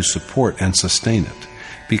struggling to support and sustain it,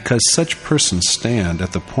 because such persons stand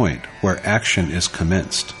at the point where action is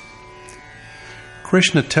commenced.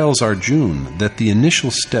 Krishna tells Arjuna that the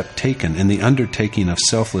initial step taken in the undertaking of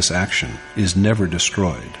selfless action is never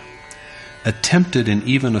destroyed. Attempted in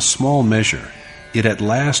even a small measure, it at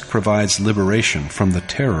last provides liberation from the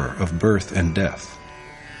terror of birth and death.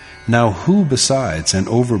 Now who besides an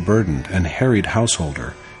overburdened and harried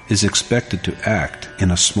householder is expected to act in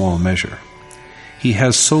a small measure? He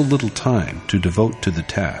has so little time to devote to the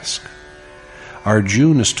task.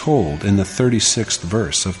 Arjuna is told in the 36th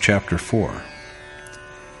verse of chapter 4,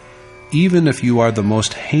 "Even if you are the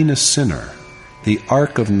most heinous sinner, the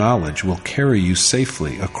ark of knowledge will carry you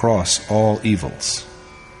safely across all evils."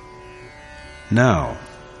 Now,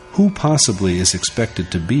 who possibly is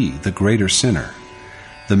expected to be the greater sinner?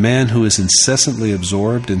 The man who is incessantly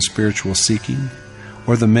absorbed in spiritual seeking,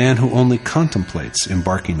 or the man who only contemplates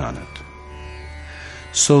embarking on it?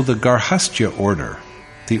 So the Garhastya order,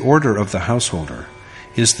 the order of the householder,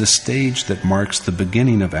 is the stage that marks the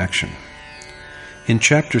beginning of action. In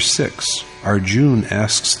chapter 6, Arjuna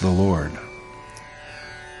asks the Lord,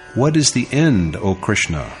 "What is the end, O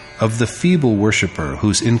Krishna, of the feeble worshipper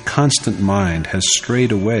whose inconstant mind has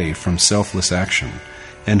strayed away from selfless action,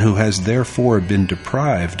 and who has therefore been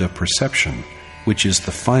deprived of perception, which is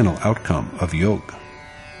the final outcome of yoga?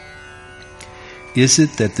 Is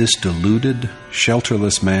it that this deluded,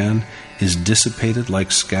 shelterless man is dissipated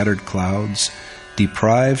like scattered clouds,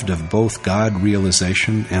 deprived of both God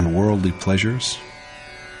realization and worldly pleasures?"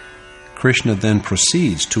 Krishna then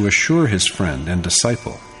proceeds to assure his friend and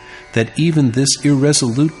disciple that even this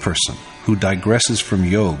irresolute person who digresses from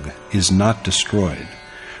yoga is not destroyed,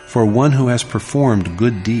 for one who has performed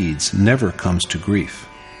good deeds never comes to grief.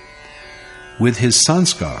 With his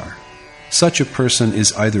sanskar, such a person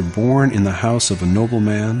is either born in the house of a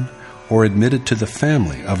nobleman or admitted to the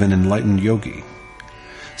family of an enlightened yogi.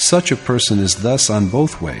 Such a person is thus on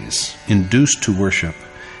both ways induced to worship,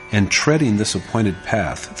 and treading this appointed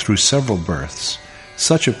path through several births,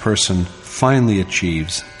 such a person finally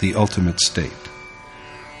achieves the ultimate state.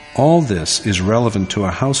 All this is relevant to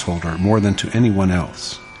a householder more than to anyone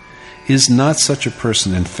else. Is not such a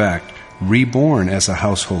person, in fact, reborn as a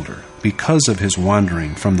householder because of his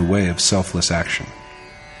wandering from the way of selfless action?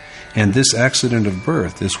 And this accident of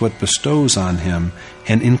birth is what bestows on him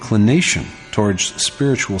an inclination towards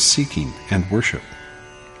spiritual seeking and worship.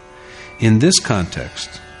 In this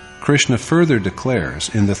context, Krishna further declares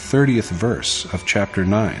in the 30th verse of chapter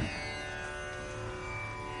 9,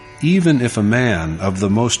 "Even if a man of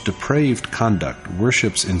the most depraved conduct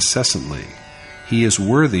worships incessantly, he is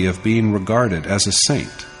worthy of being regarded as a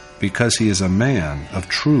saint, because he is a man of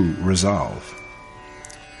true resolve."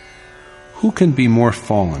 Who can be more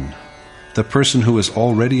fallen, the person who is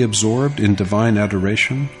already absorbed in divine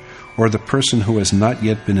adoration, or the person who has not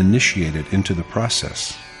yet been initiated into the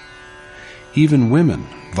process? Even women,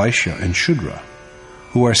 Vaishya and Shudra,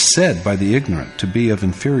 who are said by the ignorant to be of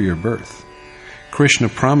inferior birth, Krishna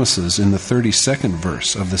promises in the 32nd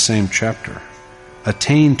verse of the same chapter,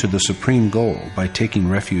 attain to the supreme goal by taking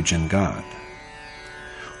refuge in God.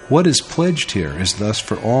 What is pledged here is thus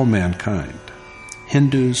for all mankind,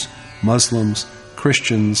 Hindus, Muslims,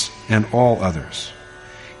 Christians, and all others.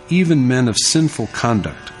 Even men of sinful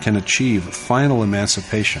conduct can achieve final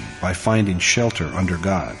emancipation by finding shelter under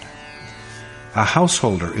God. A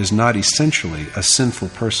householder is not essentially a sinful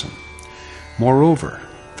person. Moreover,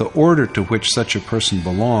 the order to which such a person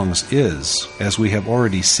belongs is, as we have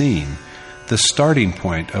already seen, the starting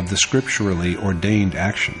point of the scripturally ordained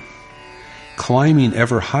action. Climbing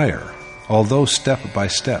ever higher, although step by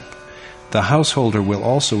step, the householder will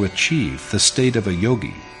also achieve the state of a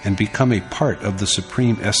yogi and become a part of the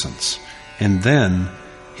Supreme Essence, and then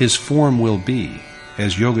his form will be,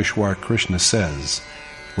 as Yogeshwar Krishna says,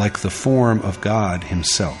 like the form of God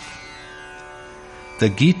himself. The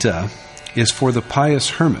Gita is for the pious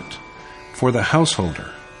hermit, for the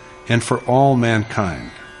householder, and for all mankind.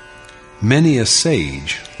 Many a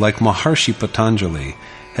sage, like Maharshi Patanjali,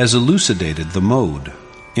 has elucidated the mode,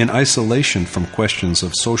 in isolation from questions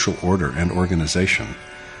of social order and organization,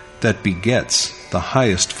 that begets the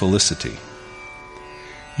highest felicity.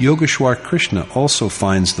 Yogeshwar Krishna also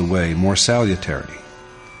finds the way more salutary.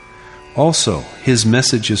 Also, his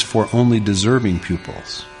message is for only deserving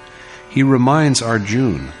pupils. He reminds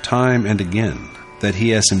Arjuna time and again that he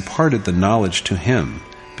has imparted the knowledge to him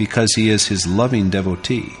because he is his loving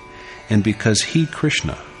devotee and because he,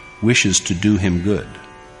 Krishna, wishes to do him good.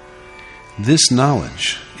 This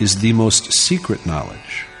knowledge is the most secret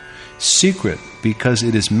knowledge, secret because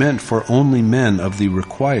it is meant for only men of the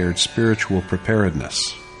required spiritual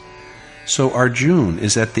preparedness. So Arjuna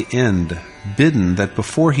is at the end bidden that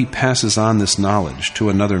before he passes on this knowledge to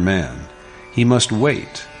another man, he must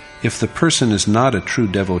wait, if the person is not a true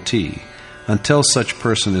devotee, until such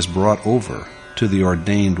person is brought over to the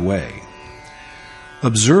ordained way.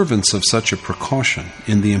 Observance of such a precaution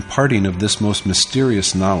in the imparting of this most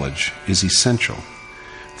mysterious knowledge is essential,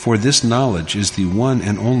 for this knowledge is the one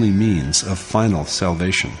and only means of final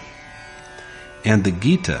salvation. And the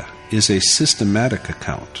Gita is a systematic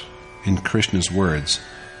account, in Krishna's words,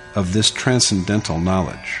 of this transcendental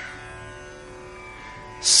knowledge.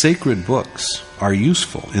 Sacred books are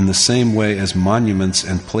useful in the same way as monuments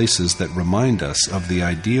and places that remind us of the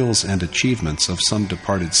ideals and achievements of some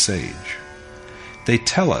departed sage. They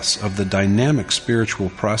tell us of the dynamic spiritual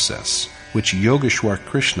process which Yogeshwar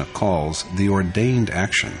Krishna calls the ordained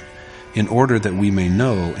action, in order that we may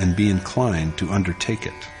know and be inclined to undertake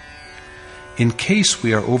it. In case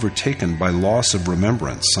we are overtaken by loss of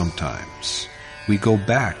remembrance sometimes, we go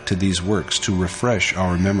back to these works to refresh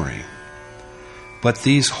our memory. But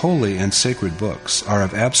these holy and sacred books are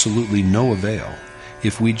of absolutely no avail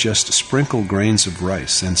if we just sprinkle grains of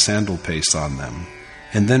rice and sandal paste on them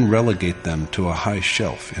and then relegate them to a high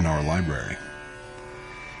shelf in our library.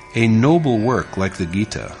 A noble work like the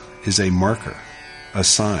Gita is a marker, a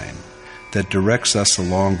sign, that directs us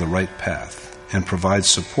along the right path and provides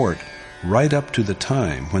support right up to the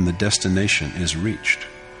time when the destination is reached.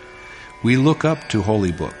 We look up to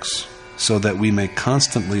holy books so that we may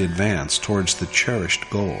constantly advance towards the cherished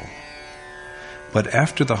goal. But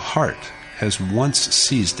after the heart has once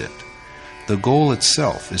seized it, the goal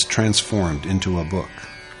itself is transformed into a book.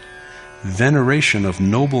 Veneration of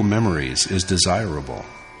noble memories is desirable,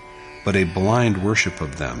 but a blind worship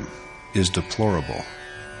of them is deplorable.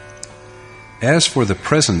 As for the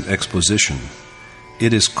present exposition,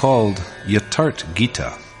 it is called Yatharth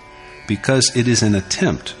Gita because it is an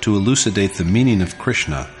attempt to elucidate the meaning of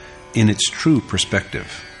Krishna in its true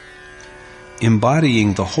perspective.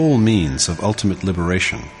 Embodying the whole means of ultimate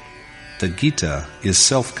liberation, the Gita is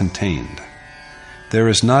self-contained. there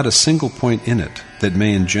is not a single point in it that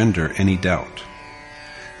may engender any doubt.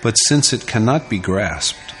 But since it cannot be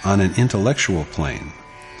grasped on an intellectual plane,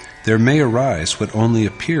 there may arise what only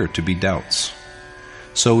appear to be doubts.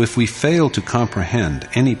 So if we fail to comprehend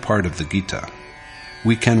any part of the Gita,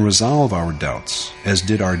 we can resolve our doubts, as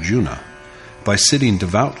did Arjuna, by sitting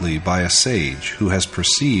devoutly by a sage who has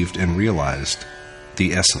perceived and realized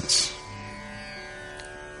the essence.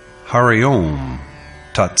 Hari Om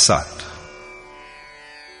Tat Sat.